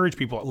to encourage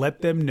people. Let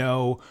them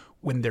know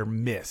when they're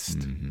missed.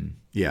 Mm-hmm.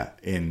 Yeah,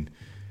 and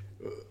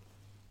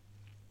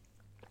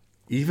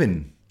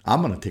even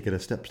I'm going to take it a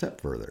step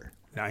further.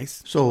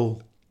 Nice.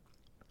 So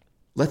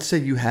let's say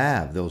you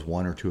have those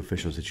one or two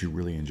officials that you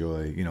really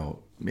enjoy,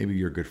 maybe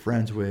you're good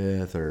friends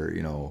with, or,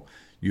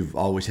 you've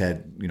always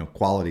had,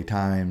 quality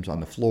times on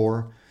the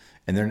floor,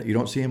 and then you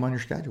don't see them on your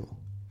schedule.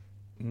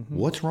 Mm-hmm.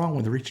 What's wrong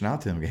with reaching out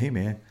to them? Hey,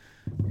 man,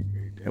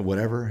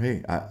 whatever.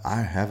 Hey,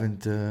 I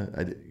haven't,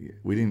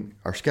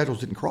 our schedules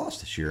didn't cross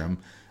this year.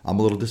 I'm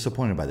a little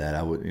disappointed by that.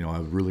 I would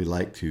really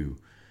like to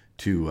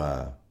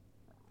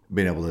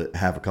being able to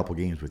have a couple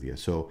games with you.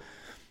 So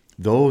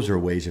those are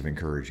ways of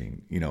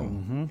encouraging,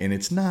 and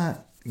it's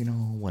not,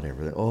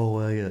 whatever. Oh,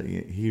 well,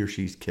 he or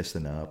she's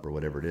kissing up or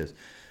whatever it is.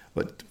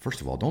 But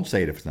first of all, don't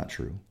say it if it's not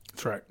true.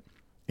 That's right.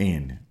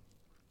 And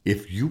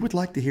if you would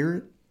like to hear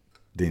it,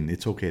 then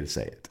it's okay to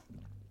say it.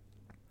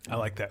 I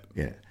like that.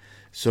 Yeah.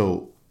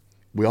 So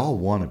we all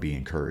want to be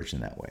encouraged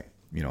in that way.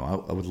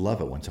 I would love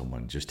it when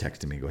someone just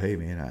texted me and go, hey,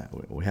 man,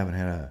 we haven't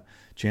had a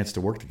chance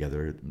to work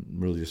together. I'm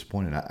really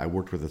disappointed. I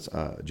worked with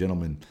a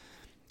gentleman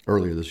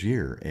earlier this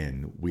year,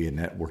 and we had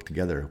networked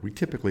together. We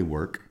typically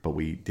work, but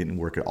we didn't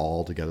work at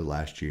all together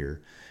last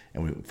year,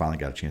 and we finally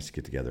got a chance to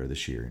get together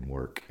this year and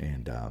work.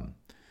 And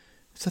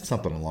said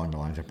something along the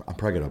lines, I'm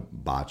probably going to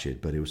botch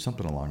it, but it was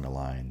something along the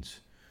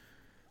lines,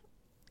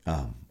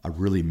 I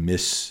really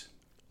miss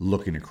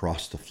looking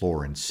across the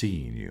floor and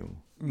seeing you.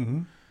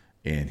 Mm-hmm.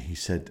 And he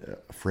said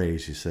a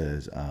phrase, he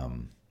says,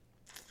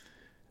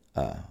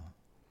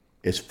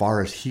 as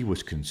far as he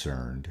was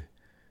concerned,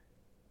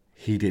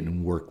 he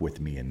didn't work with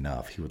me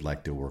enough. He would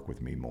like to work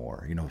with me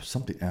more.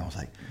 Something. And I was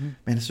like,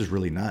 man, this is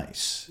really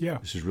nice. Yeah.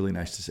 This is really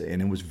nice to say.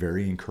 And it was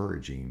very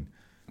encouraging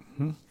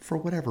for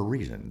whatever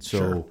reason.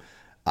 So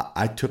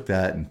I took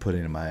that and put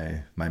it in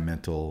my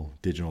mental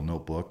digital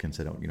notebook and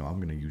said, I'm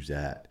going to use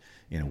that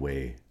in a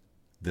way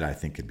that I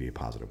think could be a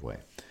positive way.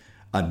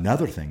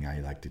 Another thing I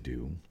like to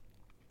do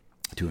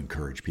to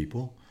encourage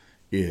people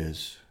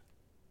is,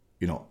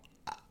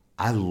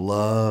 I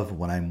love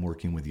when I'm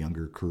working with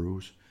younger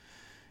crews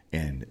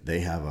and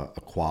they have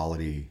a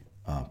quality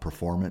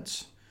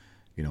performance.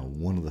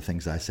 One of the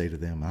things I say to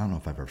them, I don't know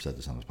if I've ever said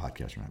this on this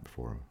podcast or not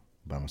before,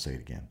 but I'm going to say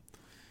it again.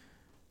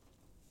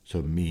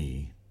 So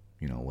me,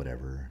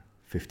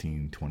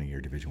 15,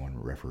 20-year Division I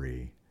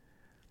referee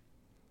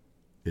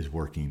is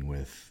working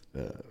with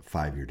a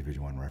 5-year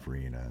Division I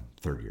referee and a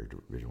 3rd-year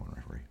Division I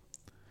referee.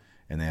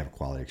 And they have a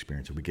quality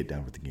experience. And we get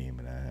down with the game,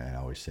 and I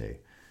always say,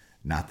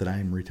 not that I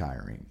am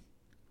retiring,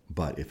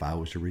 but if I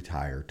was to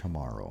retire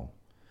tomorrow,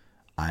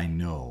 I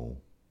know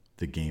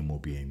the game will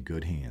be in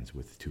good hands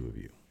with the two of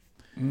you.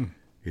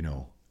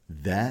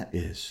 That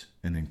is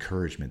an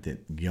encouragement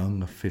that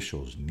young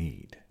officials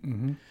need.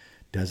 Mm-hmm.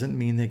 Doesn't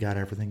mean they got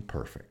everything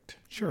perfect.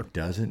 Sure.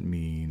 Doesn't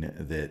mean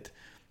that,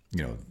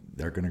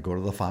 they're going to go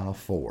to the Final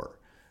Four.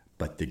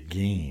 But the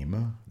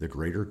game, the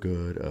greater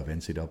good of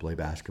NCAA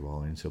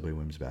basketball, NCAA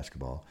women's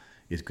basketball,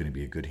 is going to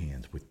be in good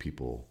hands with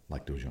people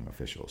like those young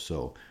officials.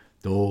 So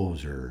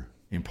those are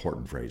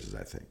important phrases,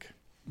 I think.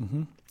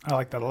 Mm-hmm. I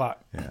like that a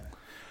lot. Yeah.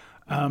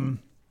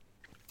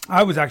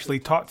 I was actually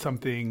taught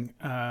something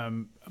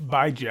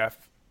by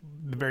Jeff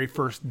the very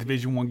first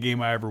Division I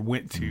game I ever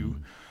went to.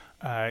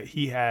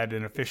 He had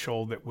an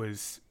official that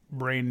was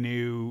brand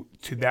new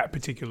to that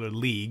particular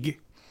league.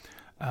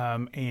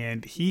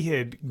 And he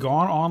had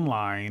gone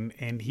online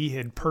and he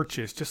had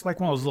purchased just like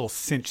one of those little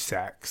cinch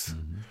sacks,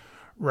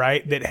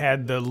 right, that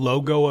had the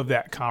logo of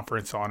that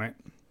conference on it,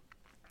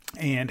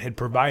 and had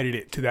provided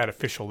it to that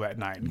official that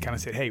night and kind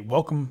of said, hey,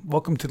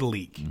 welcome to the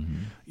league.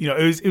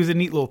 It was a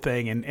neat little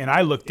thing. And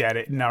I looked at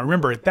it, and I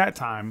remember at that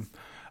time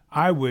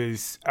I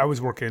was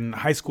working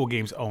high school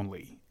games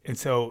only. And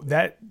so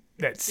that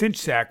cinch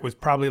sack was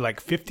probably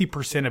like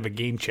 50% of a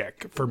game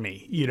check for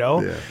me,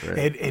 Yeah,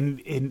 right.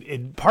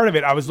 And part of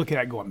it I was looking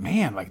at going,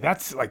 man,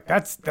 that's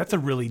a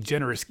really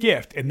generous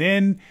gift. And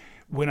then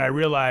when I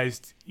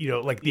realized,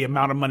 like the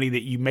amount of money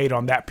that you made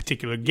on that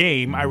particular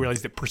game, I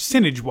realized that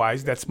percentage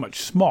wise, that's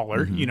much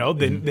smaller,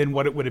 than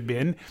what it would have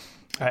been.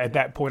 At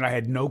that point, I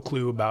had no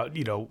clue about,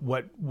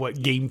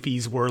 what game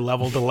fees were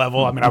level to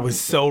level. I mean, I was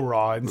so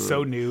raw and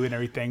so new and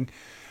everything.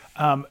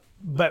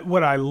 But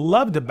what I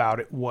loved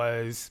about it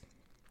was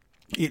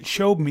it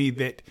showed me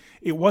that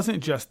it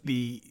wasn't just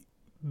the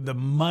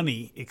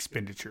money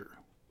expenditure.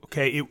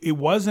 Okay, it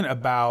wasn't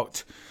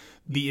about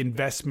the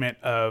investment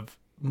of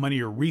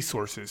money or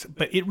resources,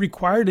 but it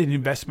required an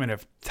investment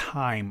of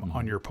time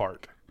on your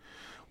part.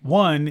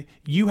 One,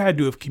 you had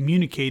to have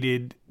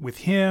communicated with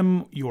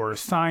him, your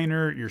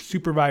assigner, your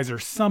supervisor,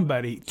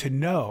 somebody to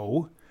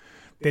know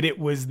that it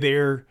was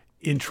their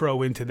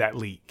intro into that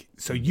league.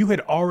 So you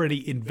had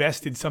already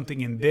invested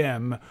something in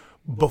them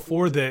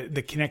before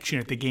the connection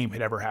at the game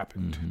had ever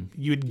happened.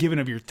 Mm-hmm. You had given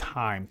of your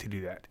time to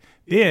do that.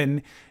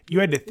 Then you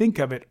had to think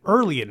of it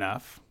early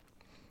enough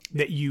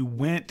that you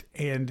went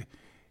and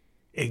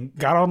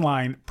got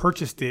online,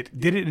 purchased it,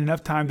 did it in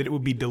enough time that it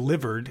would be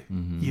delivered,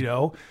 you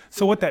know?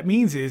 So what that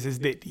means is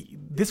that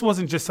this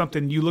wasn't just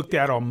something you looked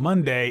at on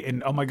Monday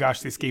and, oh my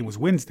gosh, this game was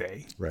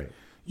Wednesday. Right.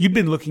 You've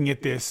been looking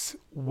at this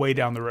way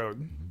down the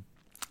road. Mm-hmm.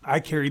 I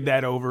carried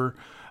that over.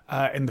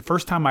 And the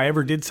first time I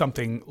ever did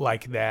something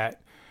like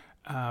that,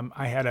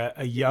 I had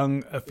a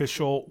young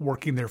official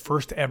working their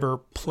first ever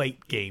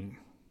plate game.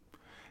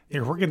 They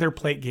were working their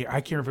plate game.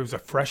 I can't remember if it was a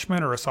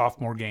freshman or a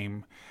sophomore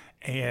game.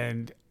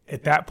 And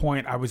at that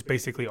point, I was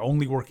basically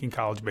only working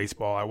college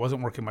baseball. I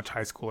wasn't working much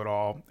high school at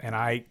all. And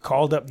I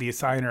called up the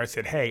assigner. I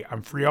said, hey,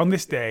 I'm free on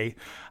this day.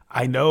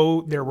 I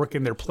know they're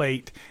working their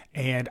plate,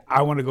 and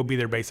I want to go be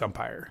their base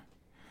umpire.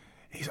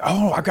 He said,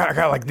 oh, I got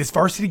like this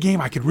varsity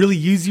game. I could really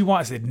use you on.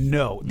 I said,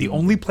 no, the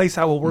only place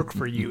I will work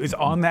for you is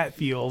on that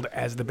field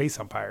as the base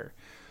umpire.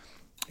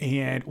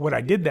 And what I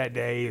did that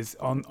day is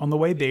on the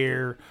way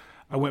there,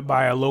 I went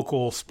by a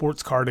local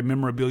sports card and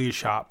memorabilia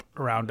shop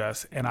around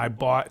us, and I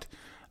bought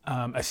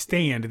a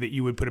stand that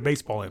you would put a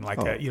baseball in,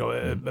 like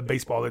a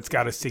baseball that's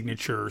got a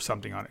signature or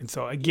something on it. And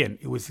so again,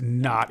 it was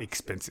not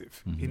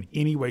expensive in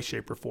any way,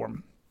 shape, or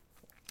form.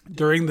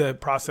 During the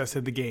process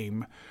of the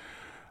game,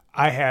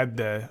 I had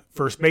the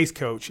first base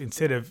coach,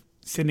 instead of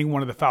sending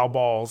one of the foul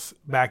balls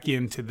back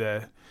into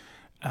the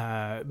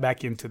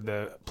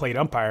plate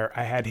umpire,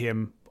 I had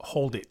him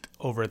hold it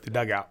over at the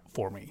dugout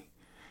for me.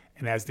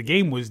 And as the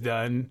game was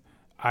done,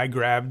 I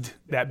grabbed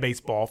that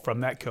baseball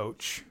from that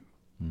coach,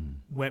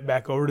 went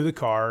back over to the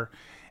car,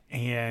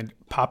 and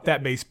popped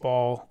that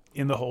baseball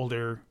in the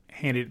holder,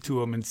 handed it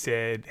to him, and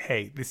said,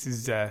 "Hey, this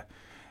is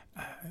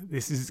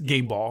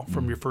game ball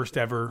from your first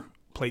ever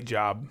plate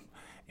job,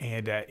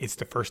 and it's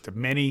the first of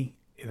many,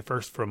 the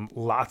first from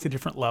lots of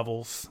different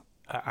levels.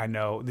 I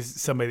know this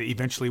is somebody that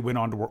eventually went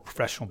on to work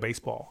professional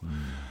baseball."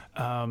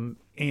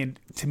 And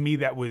to me,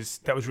 that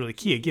was really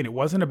key. Again, it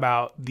wasn't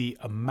about the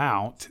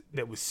amount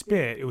that was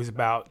spent. It was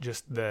about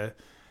just the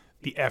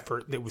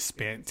effort that was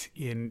spent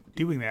in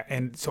doing that.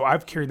 And so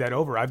I've carried that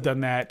over. I've done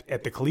that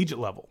at the collegiate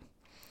level.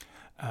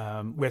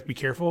 We have to be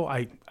careful.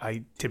 I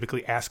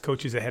typically ask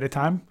coaches ahead of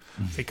time.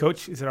 Say,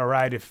 Coach, is it all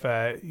right if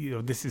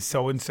this is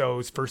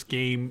so-and-so's first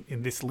game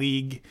in this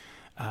league?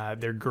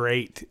 They're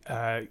great.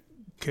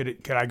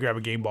 Could I grab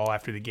a game ball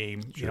after the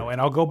game? Sure.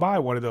 And I'll go buy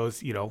one of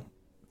those,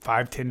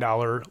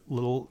 $5-10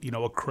 little,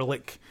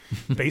 acrylic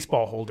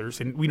baseball holders.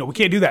 And, we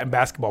can't do that in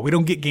basketball. We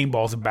don't get game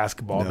balls in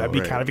basketball. No, that'd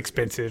be kind of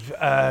expensive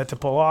to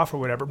pull off or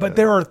whatever. But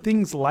there are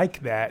things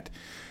like that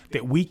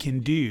we can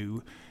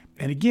do.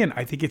 And again,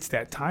 I think it's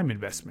that time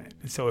investment.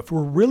 And so if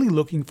we're really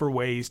looking for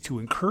ways to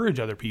encourage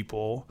other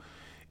people,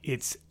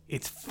 it's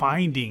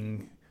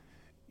finding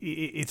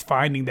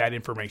that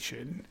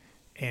information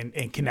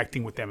and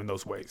connecting with them in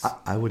those ways.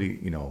 I would, I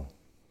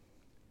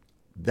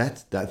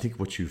think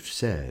what you've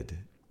said,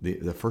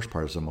 the first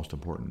part is the most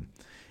important.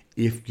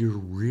 If you're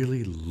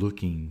really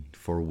looking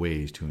for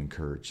ways to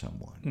encourage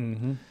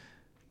someone,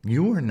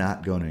 you are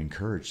not going to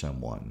encourage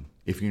someone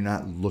if you're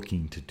not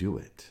looking to do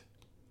it.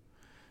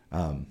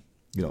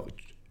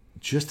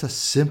 Just a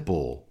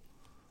simple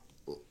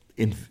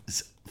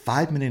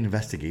 5-minute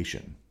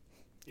investigation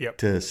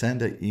to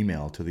send an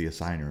email to the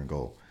assigner and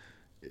go,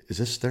 is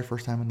this their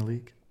first time in the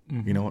league?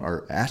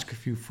 Or ask a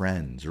few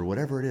friends or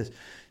whatever it is.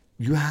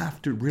 You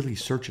have to really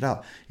search it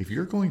out. If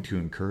you're going to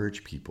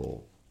encourage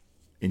people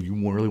and you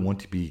really want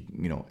to be,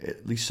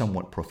 at least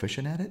somewhat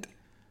proficient at it,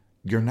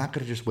 you're not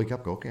going to just wake up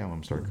and go, okay, I'm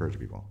going to start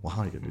encouraging people. Well,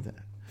 how are you going to do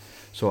that?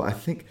 So I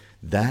think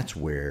that's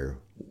where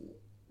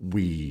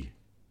we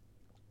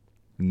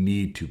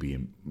need to be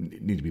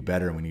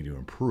better and we need to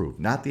improve.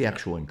 Not the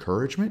actual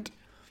encouragement,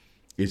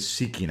 is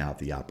seeking out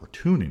the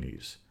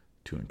opportunities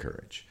to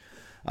encourage.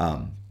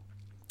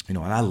 And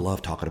I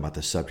love talking about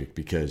this subject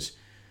because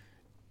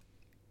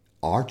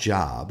our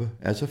job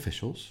as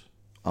officials,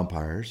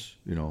 umpires,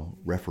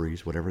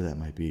 referees, whatever that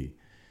might be,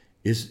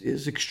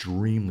 is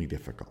extremely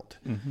difficult.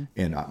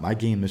 And my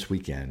game this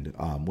weekend,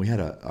 we had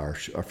our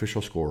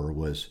official scorer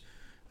was,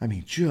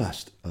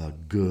 just a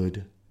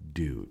good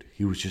dude.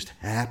 He was just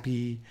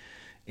happy,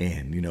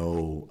 and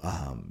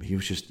he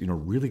was just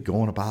really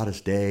going about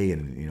his day,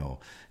 and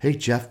hey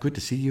Jeff, good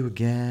to see you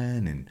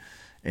again,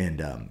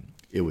 and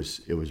it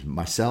was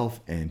myself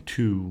and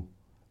two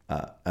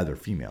other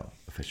female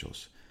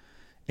officials.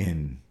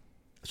 And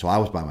so I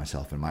was by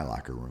myself in my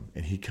locker room,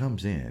 and he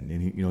comes in,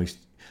 and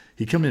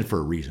he come in for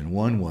a reason.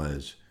 One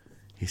was,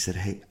 he said,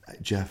 "Hey,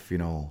 Jeff,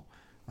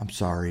 I'm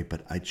sorry,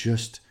 but I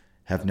just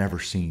have never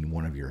seen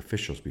one of your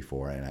officials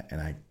before,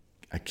 and I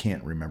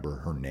can't remember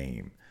her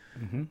name.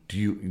 Do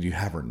you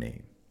have her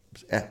name?"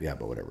 Yeah,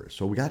 but whatever.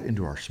 So we got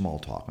into our small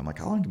talk. I'm like,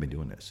 "How long have you been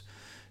doing this?"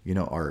 He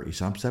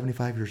said, "I'm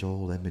 75 years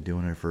old. I've been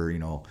doing it for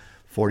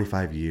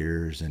 45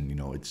 years, and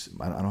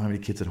I don't have any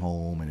kids at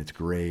home, and it's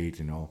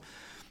great, And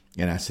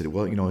I said,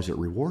 well, is it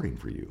rewarding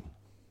for you?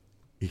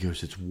 He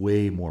goes, it's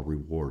way more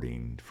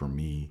rewarding for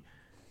me.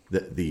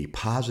 The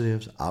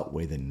positives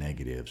outweigh the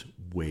negatives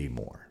way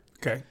more.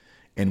 Okay.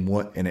 And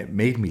it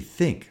made me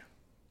think,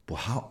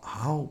 well,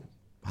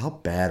 how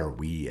bad are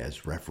we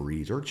as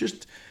referees, or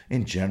just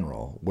in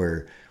general,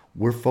 where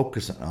we're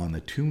focused on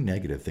the two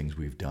negative things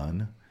we've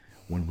done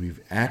when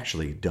we've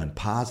actually done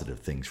positive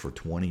things for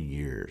 20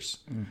 years.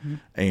 Mm-hmm.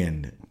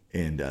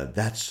 And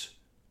that's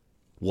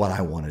what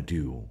I want to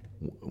do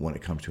when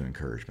it comes to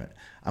encouragement.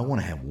 I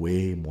want to have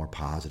way more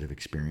positive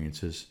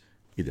experiences,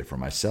 either for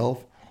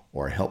myself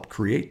or help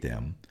create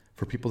them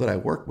for people that I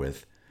work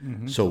with.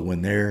 Mm-hmm. So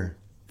when they're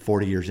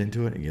 40 years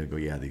into it, and you go,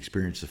 yeah, the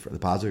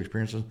positive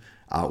experiences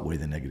outweigh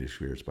the negative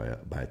experience by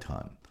a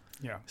ton.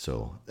 Yeah.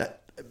 So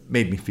that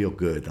made me feel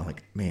good. I'm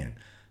like, man,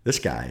 this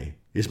guy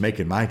is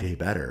making my day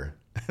better.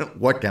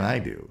 What can I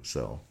do?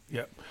 So.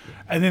 Yep.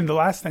 And then the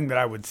last thing that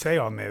I would say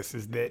on this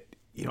is that,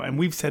 and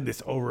we've said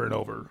this over and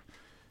over,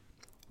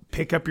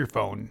 pick up your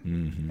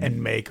phone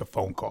and make a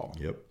phone call.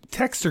 Yep.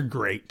 Texts are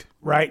great,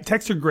 right?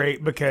 Texts are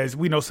great because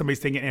we know somebody's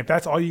thinking, if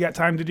that's all you got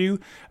time to do,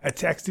 a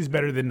text is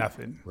better than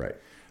nothing. Right.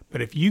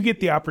 But if you get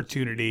the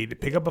opportunity to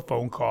pick up a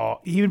phone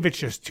call, even if it's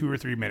just 2 or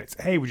 3 minutes,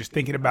 hey, we're just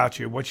thinking about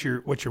you. What's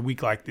your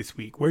week like this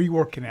week? Where are you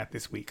working at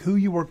this week? Who are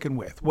you working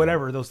with?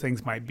 Whatever those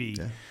things might be.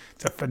 Yeah.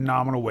 It's a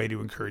phenomenal way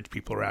to encourage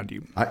people around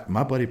you.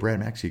 My buddy Brad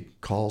Maxey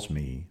calls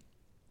me.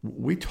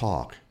 We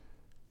talk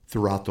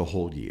throughout the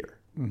whole year.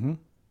 Mm-hmm.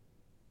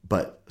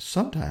 But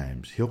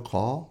sometimes he'll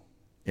call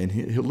and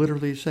he'll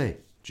literally say,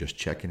 just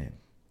checking in.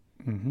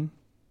 Mm-hmm.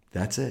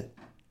 That's it.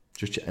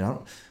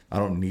 I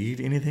don't need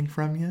anything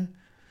from you.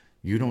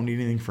 You don't need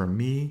anything from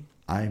me.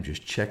 I am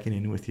just checking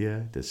in with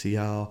you to see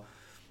how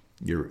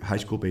your high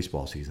school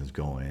baseball season's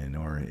going,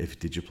 or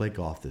did you play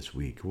golf this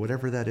week, or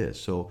whatever that is.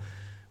 So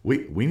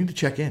we need to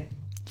check in.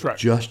 That's right.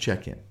 Just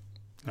check in.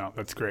 No,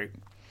 that's great.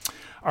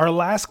 Our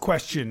last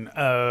question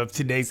of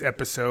today's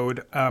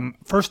episode.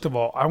 First of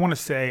all, I want to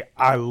say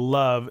I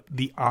love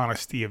the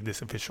honesty of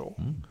this official,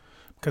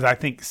 because I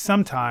think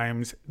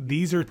sometimes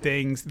these are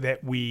things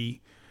that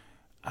we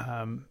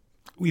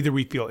either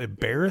we feel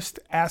embarrassed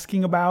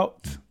asking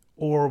about,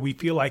 or we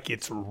feel like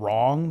it's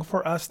wrong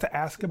for us to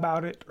ask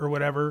about it or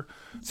whatever.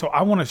 So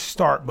I want to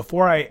start,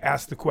 before I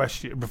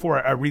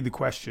read the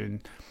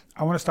question,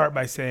 I want to start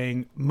by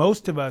saying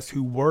most of us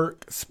who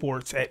work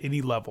sports at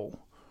any level,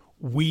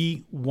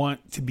 we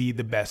want to be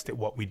the best at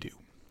what we do.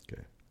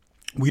 Okay.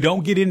 We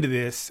don't get into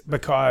this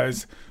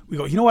because we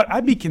go, you know what,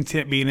 I'd be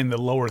content being in the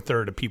lower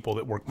third of people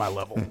that work my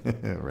level.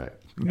 Right.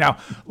 Now,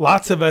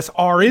 lots of us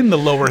are in the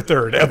lower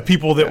third of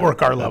people that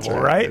work our level,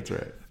 right? That's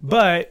right.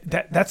 But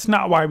that's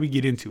not why we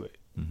get into it,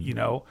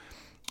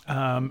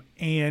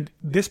 And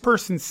this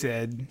person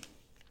said,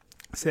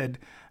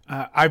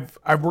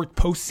 I've worked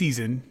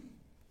postseason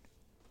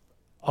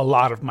a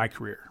lot of my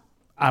career.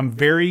 I'm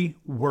very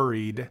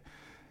worried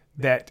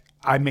that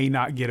I may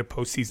not get a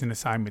postseason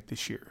assignment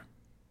this year,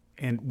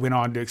 and went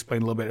on to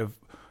explain a little bit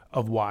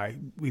of why,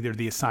 either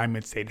the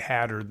assignments they'd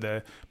had or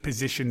the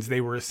positions they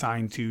were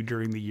assigned to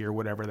during the year,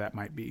 whatever that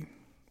might be.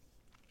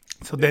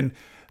 So then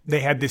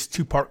they had this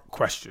 2-part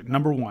question.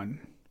 Number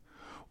one,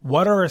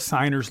 what are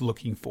assigners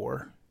looking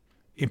for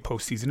in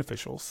postseason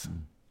officials?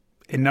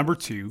 And number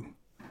two,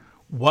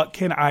 what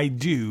can I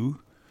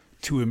do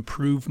to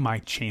improve my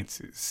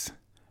chances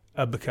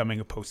of becoming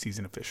a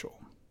postseason official?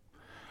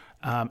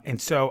 And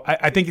so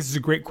I think this is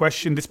a great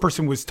question. This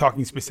person was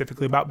talking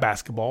specifically about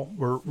basketball.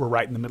 We're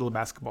right in the middle of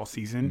basketball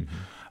season.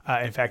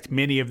 Mm-hmm. In fact,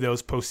 many of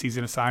those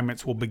postseason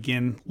assignments will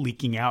begin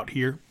leaking out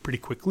here pretty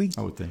quickly.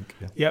 I would think.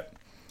 Yeah. Yep.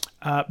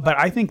 But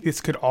I think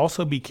this could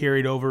also be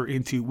carried over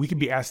into, we could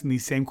be asking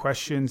these same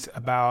questions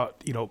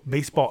about,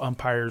 baseball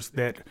umpires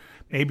that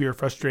maybe are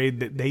frustrated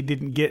that they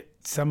didn't get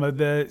some of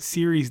the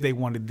series they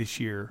wanted this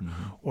year,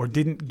 or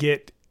didn't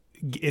get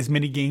as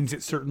many games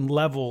at certain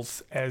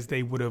levels as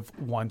they would have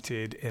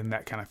wanted, and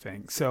that kind of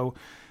thing. So,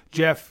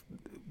 Jeff,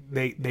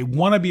 they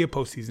want to be a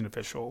postseason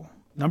official.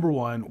 Number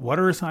one, what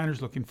are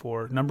assigners looking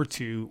for? Number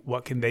two,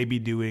 what can they be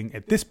doing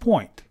at this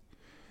point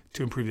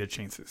to improve their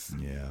chances?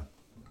 Yeah.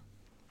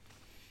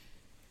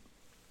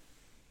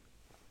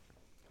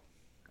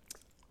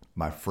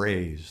 My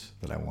phrase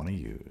that I want to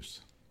use,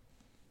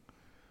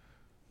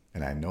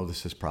 and I know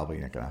this is probably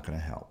not going to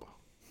help,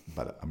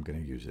 but I'm going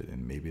to use it,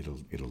 and maybe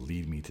it'll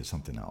lead me to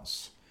something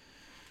else.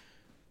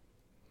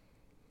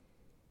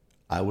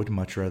 I would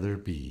much rather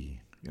be,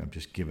 I'm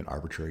just giving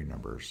arbitrary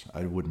numbers,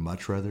 I would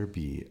much rather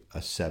be a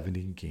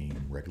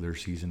 70-game regular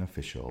season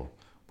official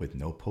with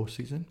no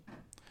postseason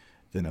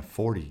than a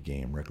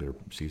 40-game regular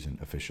season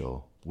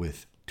official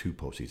with 2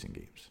 postseason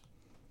games.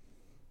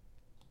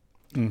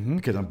 Mm-hmm.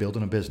 Because I'm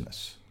building a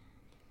business.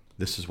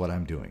 This is what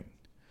I'm doing.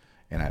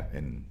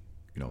 And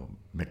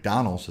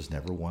McDonald's has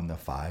never won the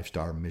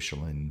 5-star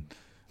Michelin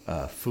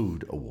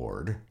food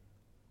award,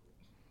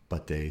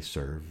 but they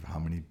serve how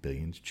many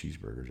billions of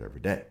cheeseburgers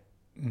every day?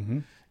 Mm-hmm.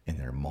 And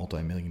they're a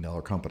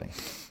multi-million-dollar company.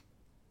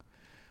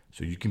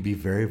 So you can be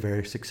very,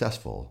 very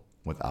successful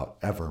without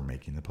ever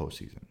making the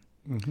postseason.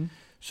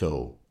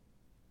 So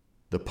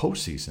the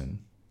postseason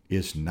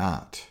is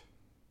not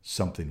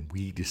something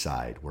we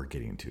decide we're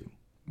getting to.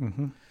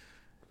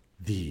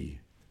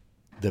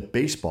 The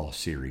baseball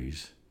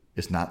series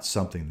is not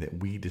something that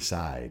we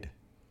decide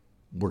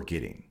we're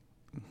getting.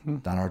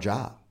 Not our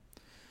job.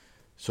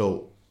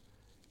 So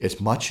as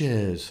much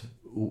as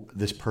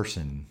this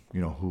person,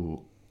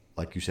 who,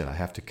 like you said, I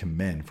have to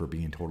commend for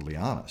being totally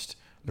honest,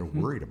 they're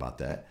worried about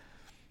that.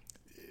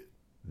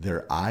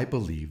 I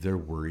believe they're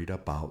worried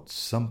about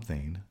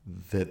something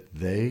that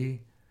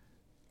they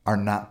are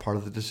not part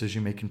of the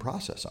decision-making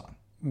process on.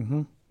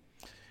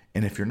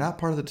 And if you're not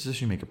part of the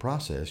decision-making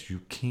process, you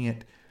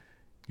can't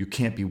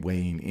be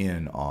weighing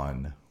in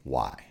on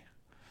why.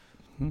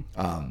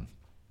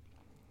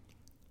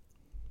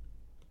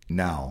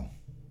 Now,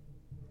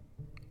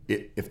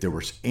 if there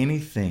was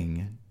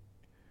anything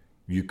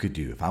you could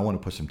do, if I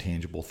want to put some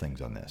tangible things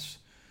on this,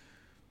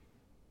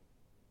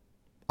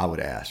 I would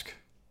ask,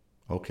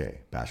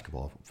 okay,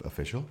 basketball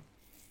official,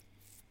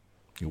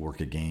 you work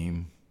a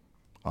game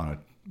on a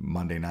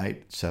Monday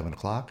night, 7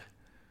 o'clock.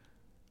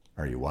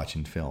 Are you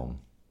watching film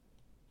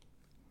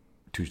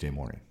Tuesday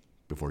morning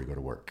before you go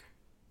to work?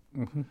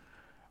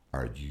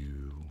 Are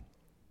you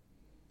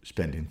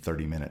spending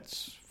 30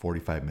 minutes,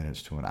 45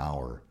 minutes to an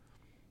hour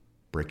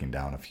breaking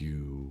down a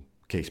few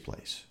case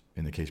plays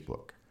in the case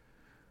book?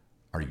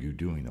 Are you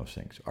doing those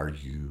things? Are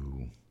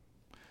you,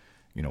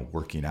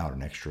 working out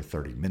an extra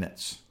 30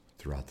 minutes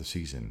throughout the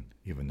season,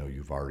 even though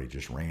you've already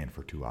just ran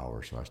for 2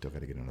 hours, so I still got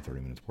to get in a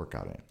 30 minutes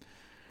workout in?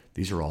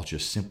 These are all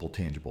just simple,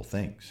 tangible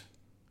things.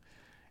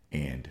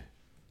 And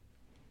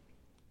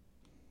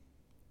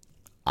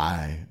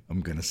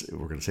we're going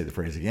to say the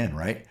phrase again,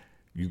 right?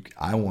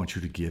 I want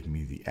you to give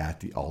me the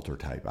at the altar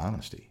type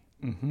honesty.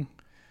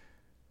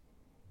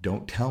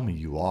 Don't tell me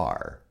you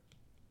are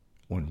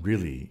when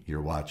really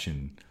you're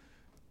watching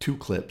 2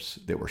 clips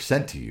that were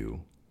sent to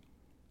you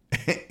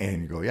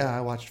and you go, yeah,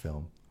 I watched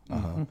film.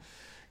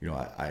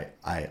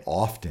 I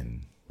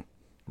often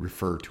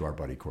refer to our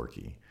buddy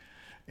Corky,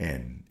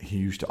 and he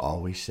used to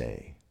always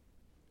say,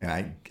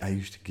 and I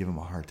used to give him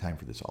a hard time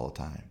for this all the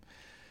time.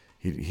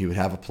 He would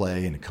have a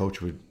play and the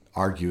coach would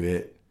argue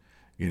it,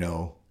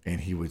 and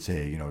he would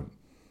say,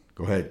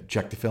 go ahead,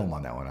 check the film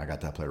on that one. I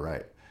got that play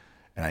right.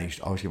 And I used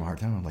to always give him a hard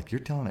time. I'm like, you're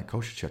telling that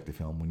coach to check the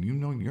film when you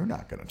know you're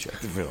not going to check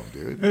the film,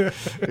 dude.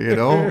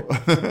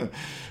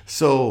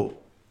 So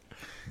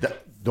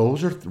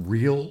those are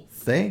real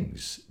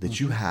things that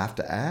you have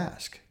to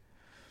ask.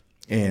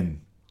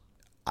 And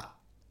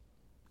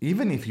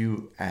even if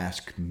you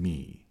ask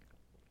me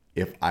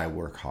if I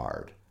work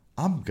hard,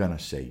 I'm going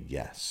to say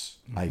yes.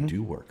 I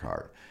do work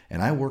hard.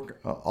 And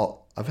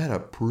I've had a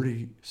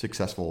pretty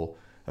successful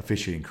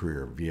officiating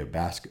career via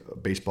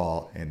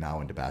baseball and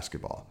now into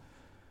basketball.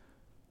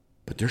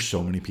 But there's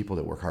so many people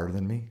that work harder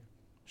than me.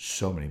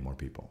 So many more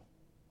people.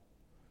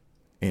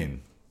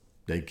 And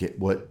they get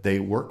what they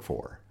work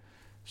for.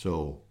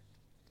 So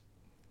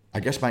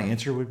I guess my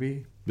answer would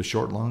be, the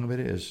short and long of it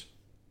is,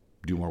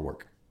 do more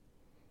work.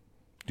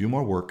 Do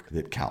more work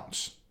that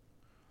counts.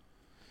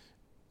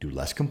 Do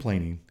less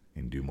complaining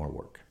and do more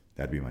work.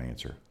 That'd be my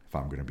answer if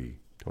I'm going to be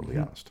totally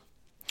honest.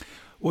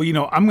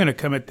 Well, I'm going to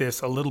come at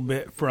this a little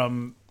bit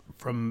from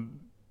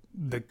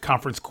the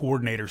conference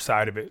coordinator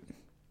side of it,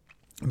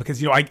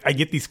 because I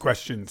get these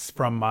questions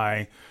from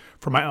my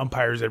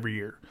umpires every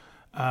year.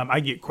 I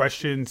get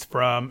questions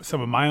from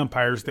some of my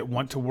umpires that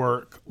want to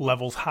work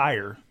levels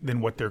higher than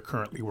what they're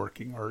currently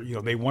working, or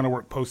they want to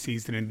work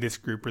postseason in this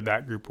group or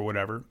that group or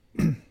whatever.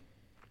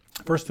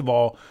 First of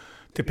all,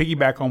 to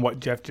piggyback on what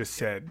Jeff just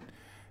said,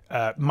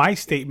 my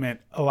statement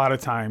a lot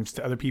of times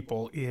to other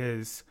people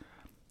is,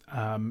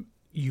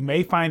 you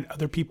may find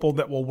other people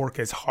that will work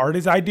as hard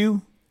as I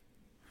do,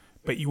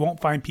 but you won't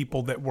find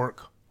people that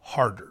work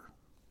harder.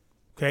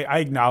 Okay, I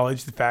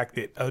acknowledge the fact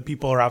that other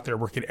people are out there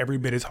working every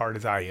bit as hard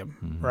as I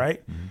am,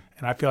 right?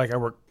 And I feel like I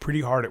work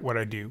pretty hard at what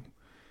I do.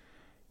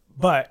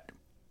 But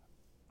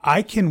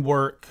I can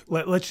work,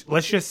 let's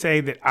just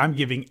say that I'm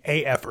giving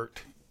A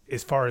effort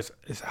as far as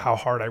how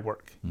hard I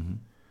work.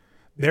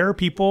 There are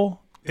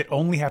people that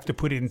only have to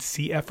put in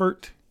C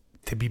effort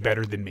to be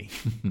better than me.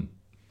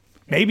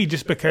 Maybe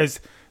just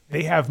because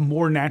they have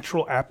more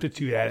natural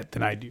aptitude at it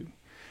than I do.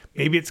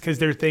 Maybe it's because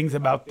there are things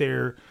about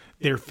their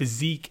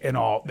physique and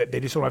all that they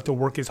just don't have to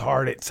work as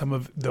hard at some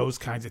of those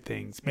kinds of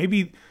things.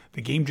 Maybe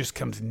the game just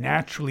comes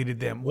naturally to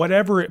them.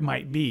 Whatever it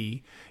might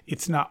be,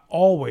 it's not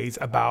always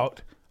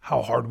about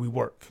how hard we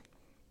work.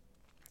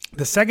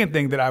 The second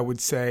thing that I would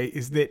say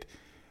is that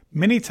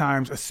many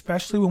times,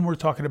 especially when we're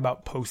talking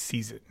about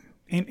postseason,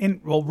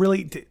 and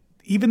really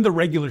even the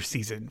regular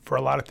season for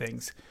a lot of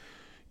things,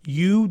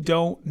 you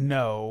don't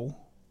know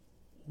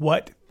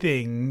what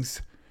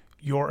things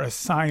your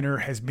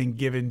assigner has been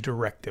given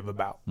directive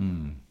about.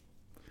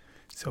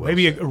 So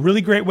maybe a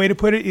really great way to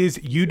put it is,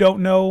 you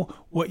don't know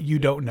what you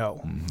don't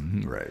know.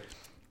 Right.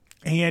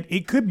 And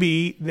it could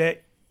be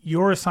that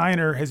your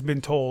assigner has been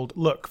told,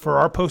 look, for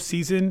our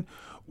postseason,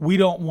 we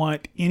don't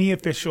want any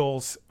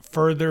officials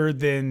further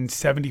than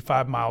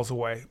 75 miles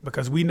away,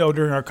 because we know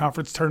during our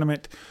conference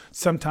tournament,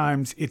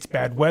 sometimes it's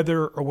bad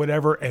weather or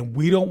whatever, and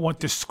we don't want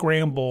to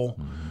scramble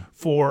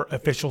for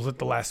officials at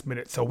the last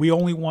minute. So we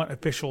only want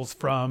officials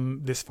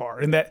from this far.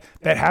 And that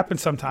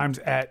happens sometimes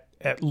at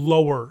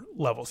lower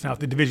levels. Now, at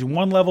the Division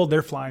I level,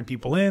 they're flying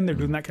people in, they're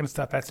doing that kind of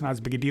stuff. That's not as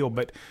big a deal.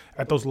 But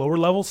at those lower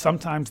levels,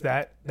 sometimes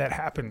that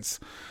happens.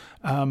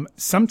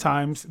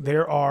 Sometimes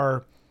there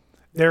are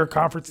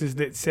conferences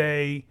that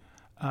say,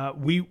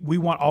 we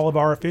want all of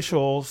our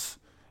officials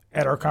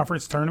at our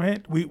conference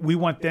tournament. We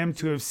want them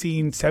to have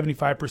seen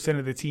 75%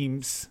 of the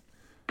teams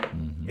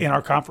in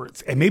our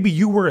conference. And maybe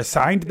you were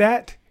assigned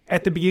that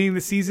at the beginning of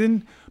the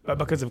season, but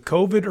because of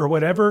COVID or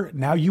whatever,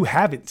 now you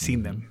haven't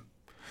seen them.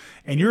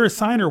 And your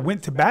assigner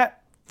went to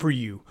bat for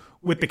you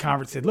with the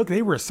conference, said, look,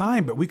 they were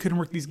assigned, but we couldn't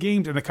work these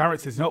games. And the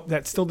conference says, nope,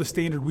 that's still the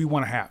standard we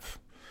want to have.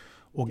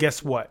 Well,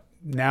 guess what?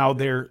 Now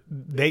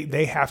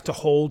they have to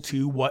hold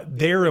to what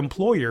their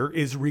employer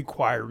is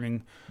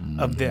requiring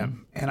of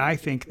them. And I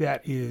think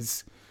that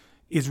is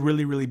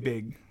really, really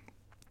big.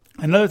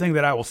 Another thing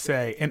that I will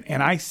say,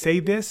 and I say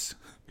this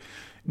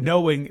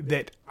knowing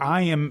that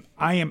I am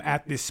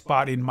at this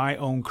spot in my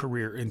own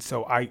career. And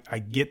so I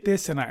get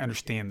this and I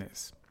understand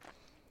this.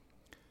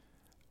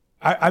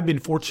 I've been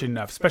fortunate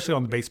enough, especially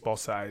on the baseball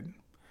side,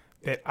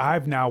 that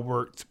I've now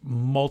worked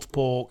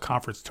multiple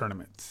conference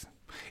tournaments.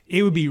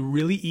 It would be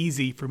really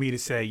easy for me to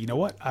say, you know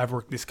what, I've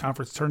worked this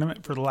conference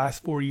tournament for the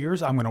last 4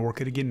 years. I'm going to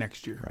work it again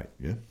next year. Right.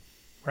 Yeah.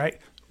 Right?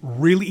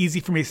 Really easy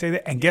for me to say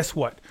that. And guess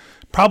what?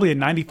 Probably a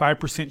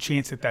 95%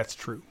 chance that that's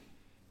true.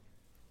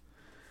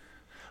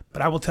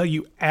 But I will tell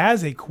you,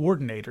 as a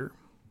coordinator,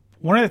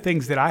 one of the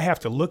things that I have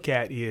to look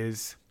at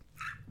is,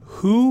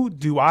 who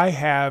do I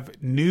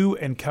have new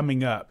and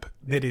coming up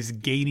that is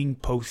gaining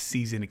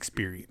postseason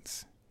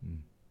experience?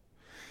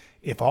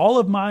 If all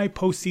of my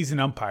postseason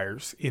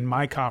umpires in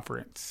my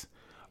conference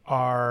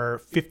are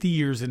 50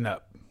 years and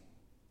up,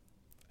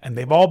 and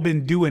they've all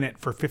been doing it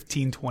for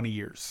 15, 20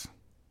 years,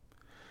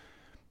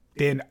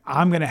 then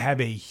I'm going to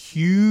have a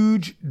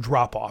huge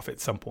drop-off at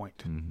some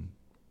point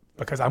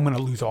because I'm going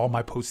to lose all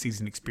my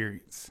postseason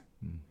experience.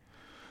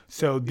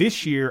 So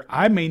this year,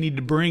 I may need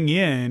to bring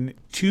in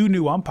 2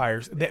 new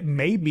umpires that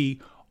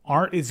maybe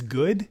aren't as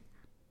good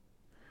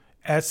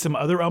as some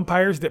other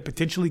umpires that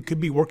potentially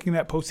could be working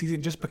that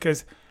postseason, just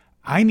because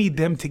I need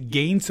them to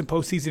gain some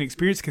postseason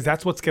experience, because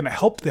that's what's going to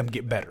help them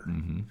get better.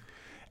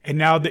 And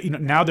now that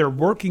now they're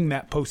working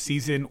that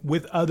postseason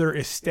with other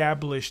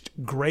established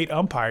great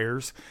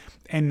umpires,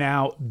 and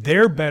now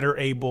they're better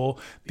able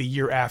the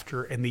year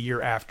after and the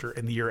year after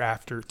and the year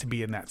after to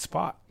be in that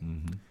spot.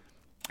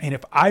 And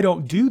if I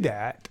don't do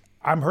that,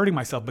 I'm hurting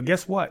myself. But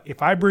guess what?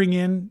 If I bring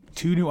in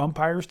 2 new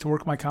umpires to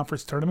work my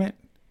conference tournament,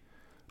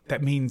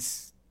 that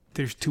means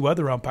there's 2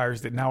 other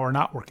umpires that now are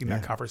not working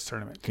that conference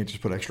tournament. Can't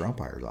just put extra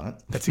umpires on it.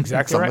 That's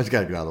exactly right. Somebody's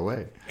got to get out of the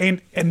way.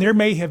 And there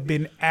may have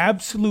been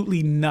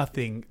absolutely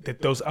nothing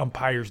that those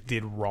umpires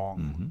did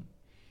wrong.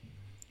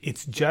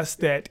 It's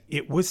just that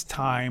it was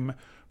time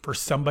for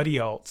somebody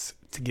else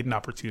to get an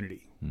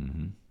opportunity.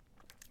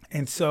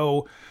 And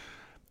so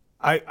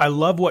I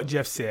love what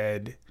Jeff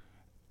said,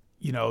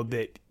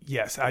 that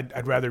yes,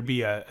 I'd rather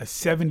be a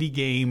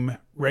 70-game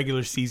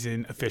regular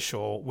season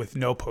official with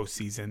no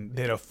postseason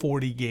than a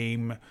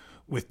 40-game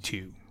with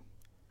 2.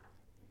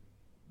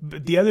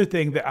 But the other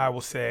thing that I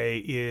will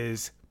say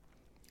is,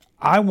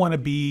 I want to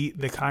be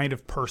the kind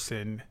of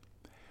person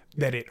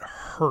that it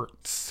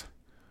hurts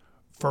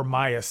for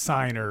my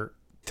assigner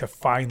to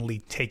finally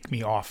take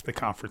me off the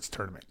conference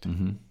tournament.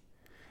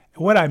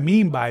 And what I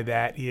mean by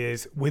that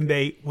is, when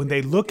they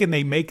look and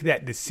they make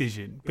that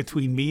decision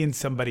between me and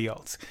somebody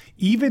else,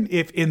 even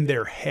if in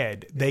their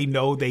head they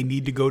know they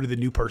need to go to the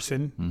new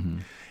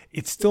person,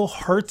 it still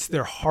hurts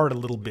their heart a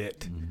little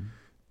bit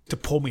to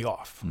pull me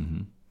off,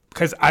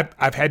 because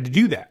I've had to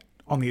do that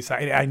on the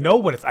side. I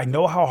know I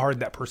know how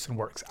hard that person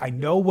works. I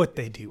know what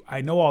they do.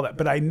 I know all that,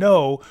 but I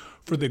know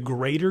for the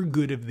greater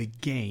good of the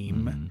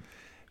game,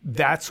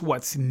 that's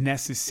what's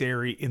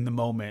necessary in the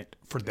moment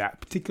for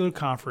that particular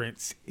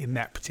conference in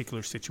that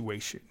particular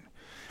situation.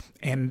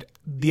 And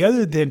the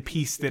other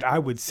piece that I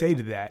would say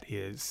to that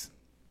is,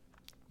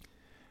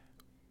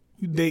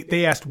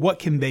 they asked, what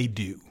can they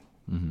do?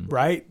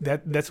 Right?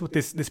 That's what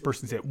this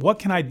person said. What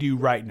can I do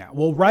right now?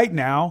 Well, right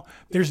now,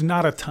 there's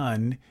not a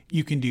ton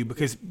you can do,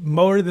 because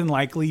more than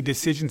likely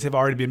decisions have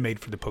already been made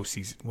for the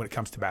postseason when it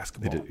comes to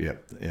basketball.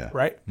 Yeah.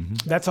 Right?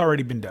 That's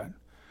already been done.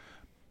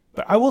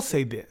 But I will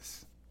say this.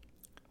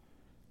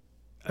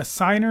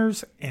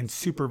 Assigners and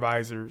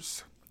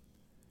supervisors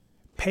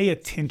pay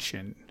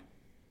attention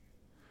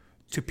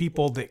to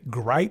people that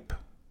gripe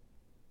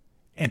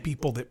and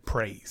people that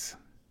praise.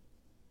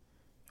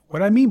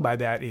 What I mean by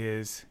that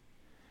is,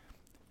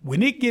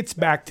 when it gets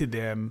back to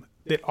them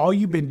that all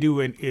you've been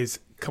doing is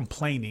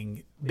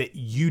complaining that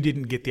you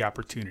didn't get the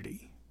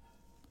opportunity,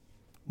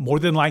 more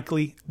than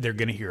likely they're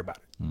going to hear about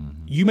it.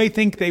 You may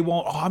think they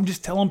won't. I'm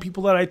just telling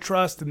people that I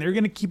trust and they're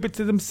going to keep it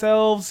to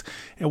themselves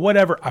and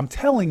whatever. I'm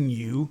telling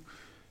you,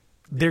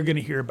 they're going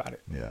to hear about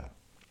it. Yeah.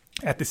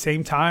 At the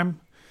same time,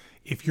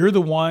 if you're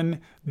the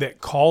one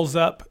that calls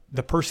up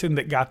the person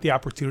that got the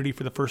opportunity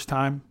for the first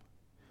time,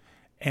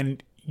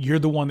 and you're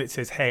the one that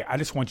says, hey, I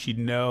just want you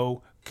to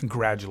know,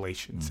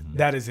 congratulations.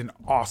 That is an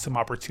awesome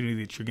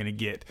opportunity that you're going to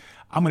get.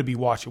 I'm going to be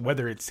watching,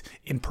 whether it's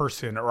in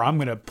person or I'm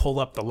going to pull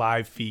up the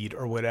live feed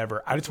or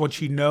whatever. I just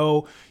want you to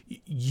know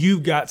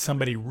you've got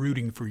somebody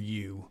rooting for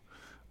you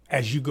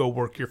as you go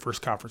work your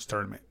first conference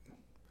tournament.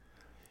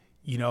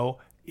 You know,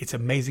 it's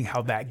amazing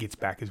how that gets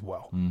back as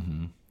well.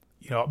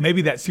 You know,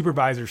 maybe that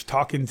supervisor's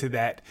talking to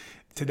that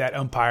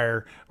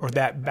umpire or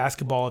that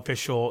basketball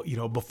official, you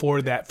know,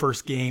 before that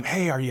first game.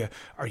 Hey, are you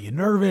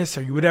nervous?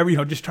 Are you whatever? You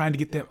know, just trying to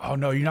get them. Oh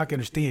no, you're not going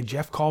to understand.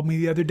 Jeff called me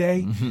the other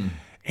day,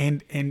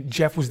 and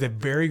Jeff was the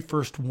very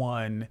first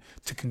one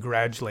to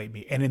congratulate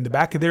me. And in the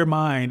back of their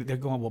mind, they're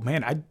going, well,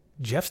 man,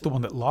 Jeff's the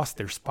one that lost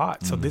their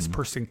spot, so this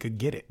person could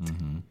get it.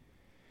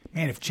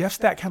 Man, if Jeff's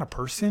that kind of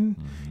person,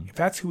 if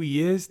that's who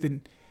he is,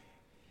 then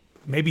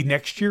maybe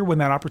next year when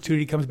that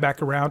opportunity comes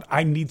back around,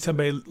 I need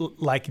somebody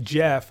like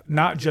Jeff,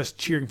 not just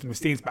cheering from the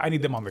stands, but I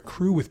need them on the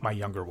crew with my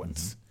younger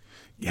ones,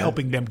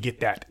 helping them get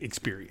that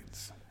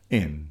experience.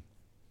 And,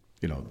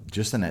 you know,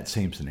 just in that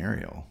same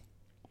scenario,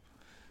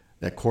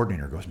 that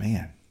coordinator goes,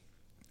 man,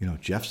 you know,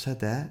 Jeff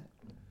said that.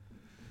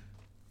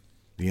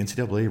 The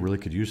NCAA really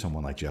could use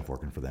someone like Jeff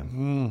working for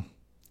them.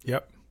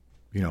 Yep.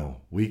 You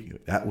know,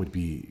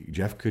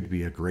 Jeff could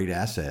be a great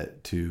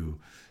asset to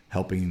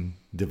helping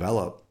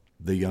develop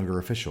the younger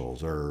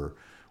officials or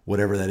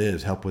whatever that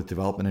is, help with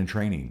development and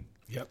training.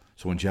 Yep.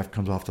 So when Jeff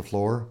comes off the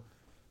floor,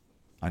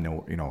 I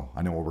know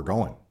where we're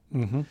going.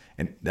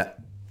 And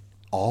that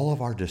all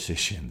of our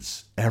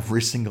decisions,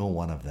 every single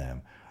one of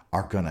them,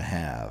 are going to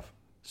have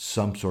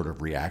some sort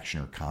of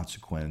reaction or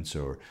consequence,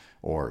 or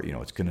you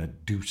know, it's going to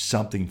do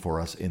something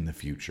for us in the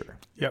future.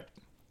 Yep.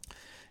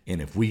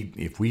 And if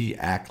we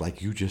act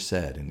like you just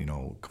said, and you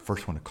know,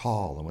 first one to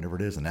call and whatever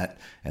it is, and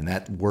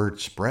that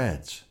word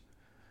spreads,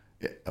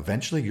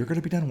 eventually you're going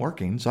to be done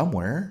working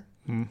somewhere.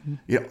 You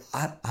know,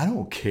 I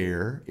don't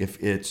care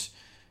if it's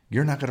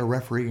you're not going to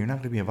referee, you're not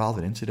going to be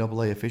involved in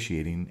NCAA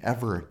officiating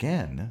ever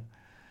again,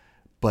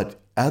 but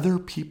other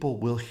people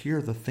will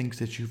hear the things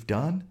that you've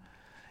done.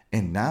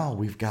 And now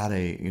we've got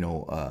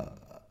a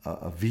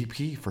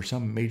VP for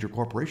some major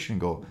corporation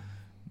go,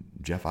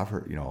 Jeff, I've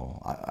heard, you know,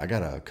 I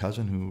got a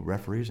cousin who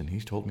referees and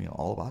he's told me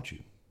all about you.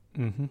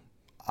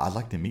 I'd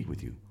like to meet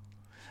with you.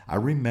 I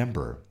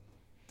remember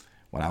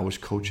when I was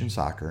coaching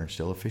soccer and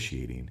still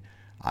officiating,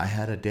 I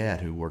had a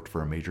dad who worked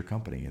for a major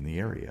company in the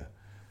area.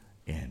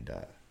 And,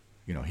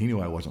 you know, he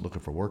knew I wasn't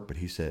looking for work, but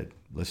he said,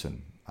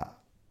 listen,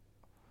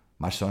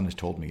 my son has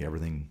told me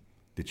everything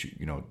that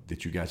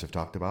you guys have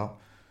talked about.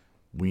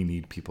 We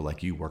need people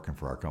like you working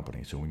for our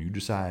company. So when you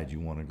decide you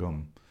want to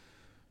go,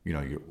 you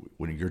know,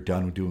 when you're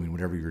done doing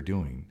whatever you're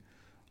doing,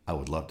 I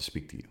would love to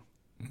speak to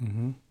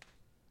you.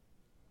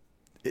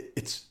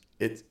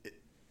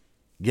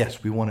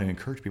 Yes, we want to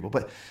encourage people,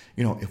 but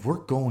you know, if we're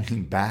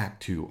going back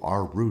to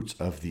our roots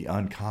of the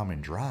uncommon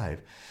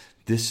drive,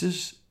 this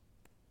is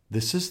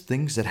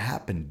things that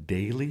happen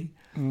daily,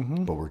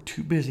 but we're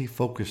too busy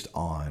focused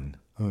on,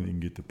 I didn't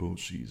get the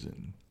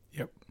postseason.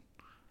 Yep.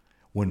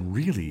 When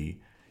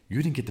really,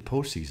 you didn't get the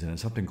postseason and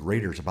something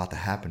greater is about to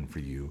happen for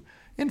you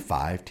in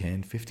 5,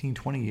 10, 15,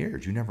 20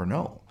 years. You never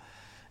know.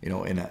 You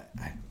know, and I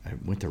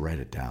went to write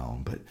it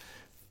down, but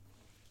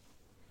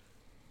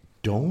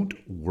don't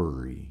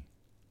worry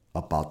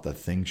about the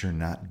things you're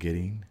not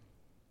getting.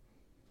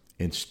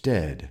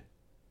 Instead,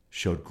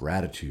 show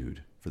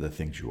gratitude for the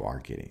things you are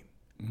getting.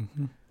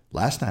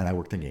 Last night I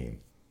worked a game.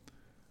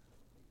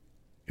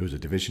 It was a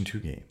Division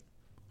II game.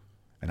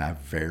 And I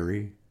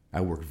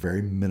worked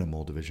very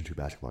minimal Division II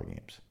basketball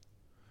games.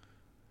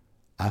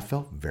 I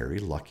felt very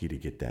lucky to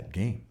get that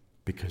game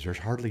because there's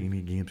hardly any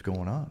games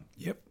going on.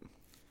 Yep.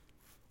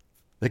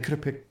 They could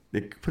have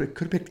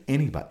picked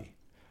anybody.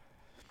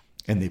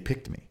 And they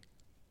picked me.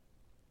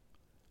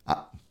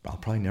 I'll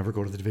probably never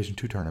go to the Division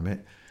II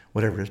tournament,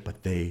 whatever it is,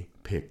 but they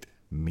picked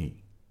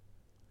me.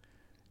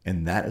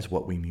 And that is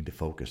what we need to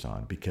focus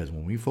on, because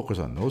when we focus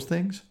on those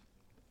things,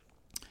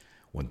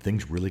 when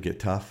things really get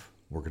tough,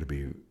 we're going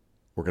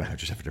to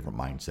just have a different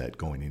mindset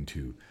going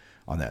into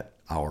on that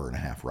hour and a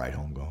half ride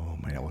home. Go, oh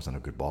man, that wasn't a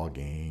good ball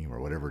game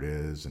or whatever it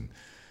is, and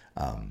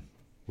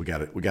we got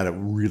to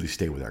really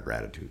stay with our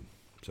gratitude.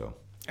 So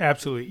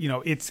absolutely, you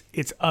know, it's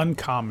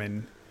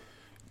uncommon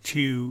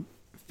to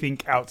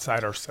think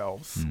outside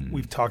ourselves.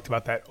 We've talked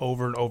about that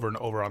over and over and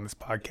over on this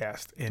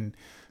podcast. And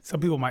some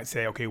people might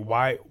say, okay,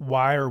 why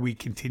are we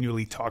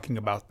continually talking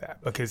about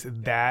that? Because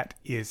that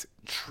is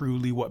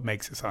truly what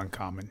makes us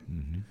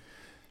uncommon.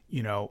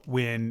 You know,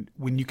 when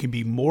you can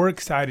be more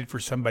excited for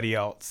somebody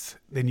else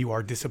than you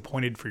are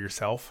disappointed for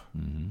yourself.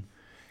 And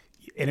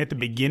at the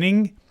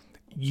beginning,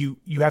 you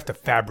have to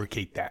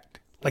fabricate that.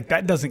 Like,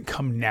 that doesn't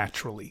come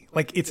naturally.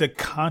 Like, it's a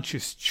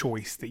conscious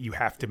choice that you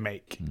have to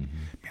make. Man,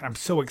 I'm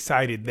so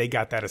excited they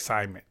got that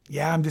assignment.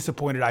 Yeah, I'm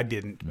disappointed I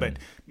didn't, but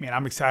man,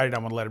 I'm excited. I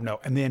want to let them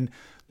know. And then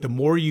the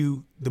more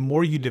you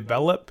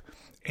develop,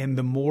 and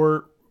the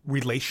more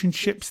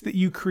relationships that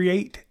you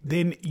create,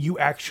 then you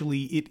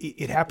actually,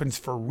 it happens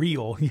for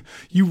real.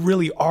 You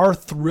really are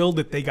thrilled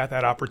that they got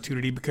that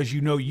opportunity because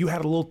you know you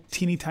had a little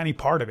teeny tiny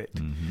part of it.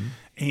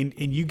 And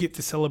you get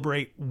to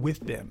celebrate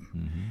with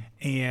them.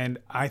 And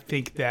I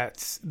think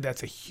that's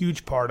a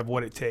huge part of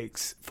what it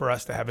takes for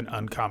us to have an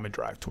uncommon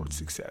drive towards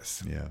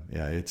success. Yeah.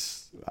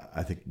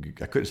 I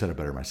think I couldn't have said it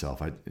better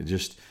myself. I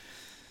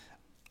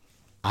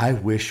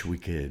wish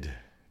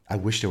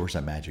there was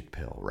a magic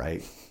pill,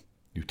 right?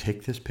 You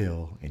take this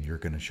pill and you're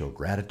going to show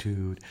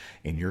gratitude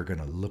and you're going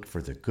to look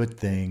for the good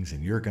things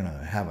and you're going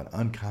to have an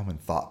uncommon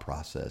thought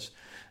process.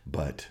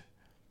 But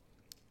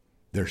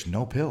there's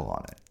no pill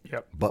on it.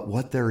 Yep. But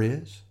what there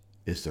is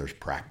there's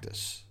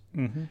practice.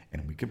 And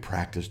we can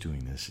practice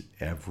doing this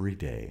every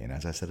day. And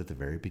as I said at the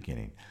very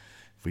beginning,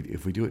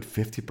 if we do it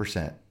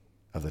 50%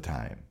 of the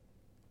time,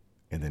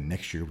 and then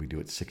next year we do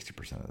it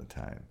 60% of the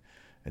time,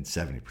 and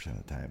 70% of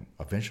the time,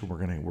 eventually we're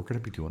gonna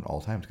be doing it all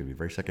the time. It's gonna be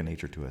very second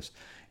nature to us,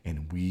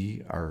 and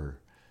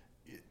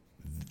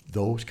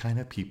those kind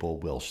of people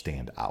will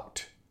stand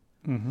out.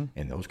 And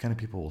those kind of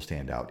people will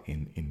stand out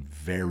in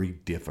very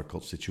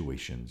difficult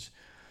situations.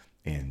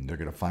 And they're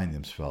going to find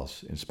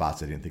themselves in spots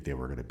they didn't think they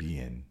were going to be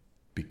in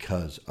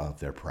because of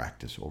their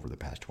practice over the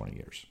past 20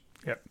 years.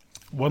 Yep.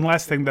 One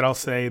last thing that I'll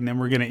say, and then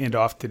we're going to end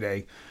off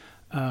today.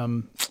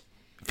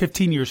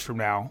 15 years from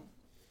now,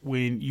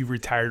 when you've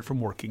retired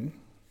from working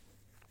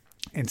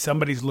and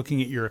somebody's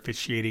looking at your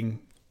officiating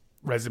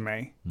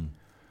resume,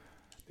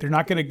 they're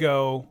not going to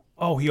go,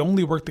 oh, he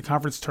only worked the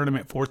conference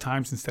tournament 4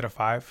 times instead of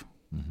 5.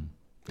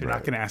 They're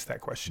not going to ask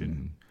that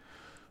question.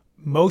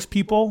 Most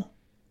people,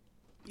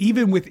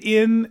 even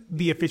within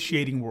the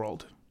officiating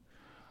world,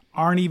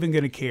 aren't even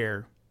going to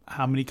care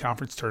how many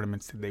conference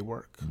tournaments did they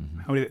work.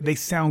 They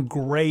sound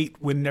great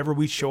whenever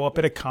we show up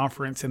at a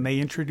conference and they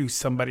introduce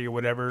somebody or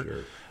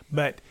whatever.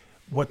 But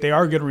what they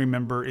are going to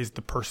remember is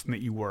the person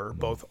that you were,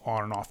 both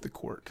on and off the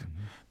court.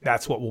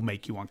 That's what will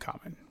make you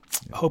uncommon.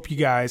 I hope you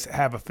guys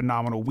have a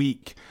phenomenal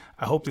week.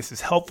 I hope this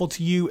is helpful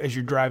to you as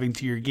you're driving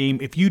to your game.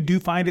 If you do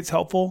find it's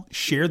helpful,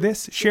 share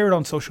it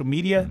on social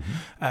media,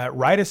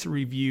 write us a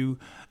review,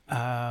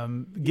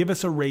 give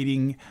us a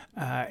rating,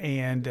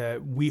 and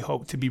we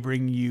hope to be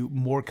bringing you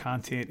more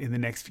content in the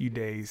next few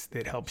days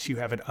that helps you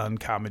have an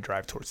uncommon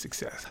drive towards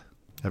success.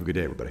 Have a good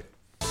day, everybody.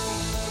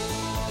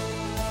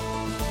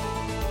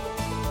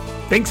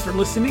 Thanks for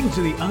listening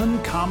to the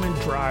Uncommon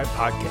Drive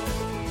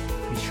podcast.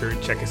 Be sure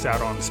to check us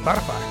out on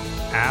Spotify,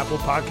 Apple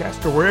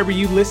Podcasts, or wherever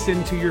you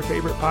listen to your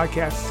favorite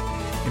podcasts.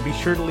 And be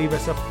sure to leave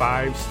us a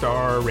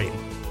 5-star rating.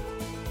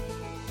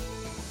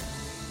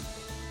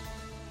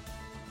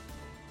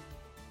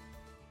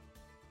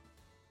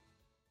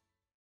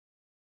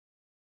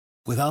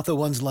 Without the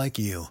ones like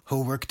you,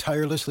 who work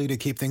tirelessly to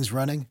keep things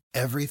running,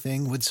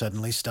 everything would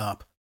suddenly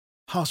stop.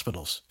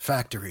 Hospitals,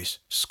 factories,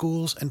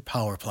 schools, and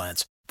power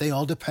plants, they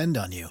all depend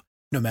on you.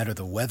 No matter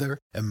the weather,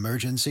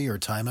 emergency, or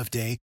time of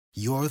day,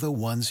 you're the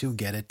ones who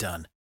get it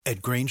done.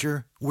 At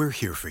Grainger, we're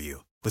here for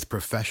you with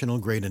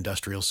professional-grade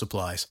industrial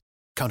supplies.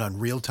 Count on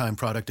real-time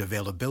product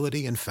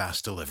availability and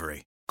fast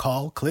delivery.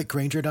 Call, click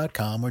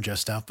Grainger.com, or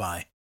just stop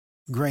by.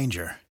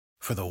 Grainger,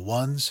 for the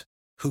ones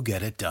who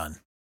get it done.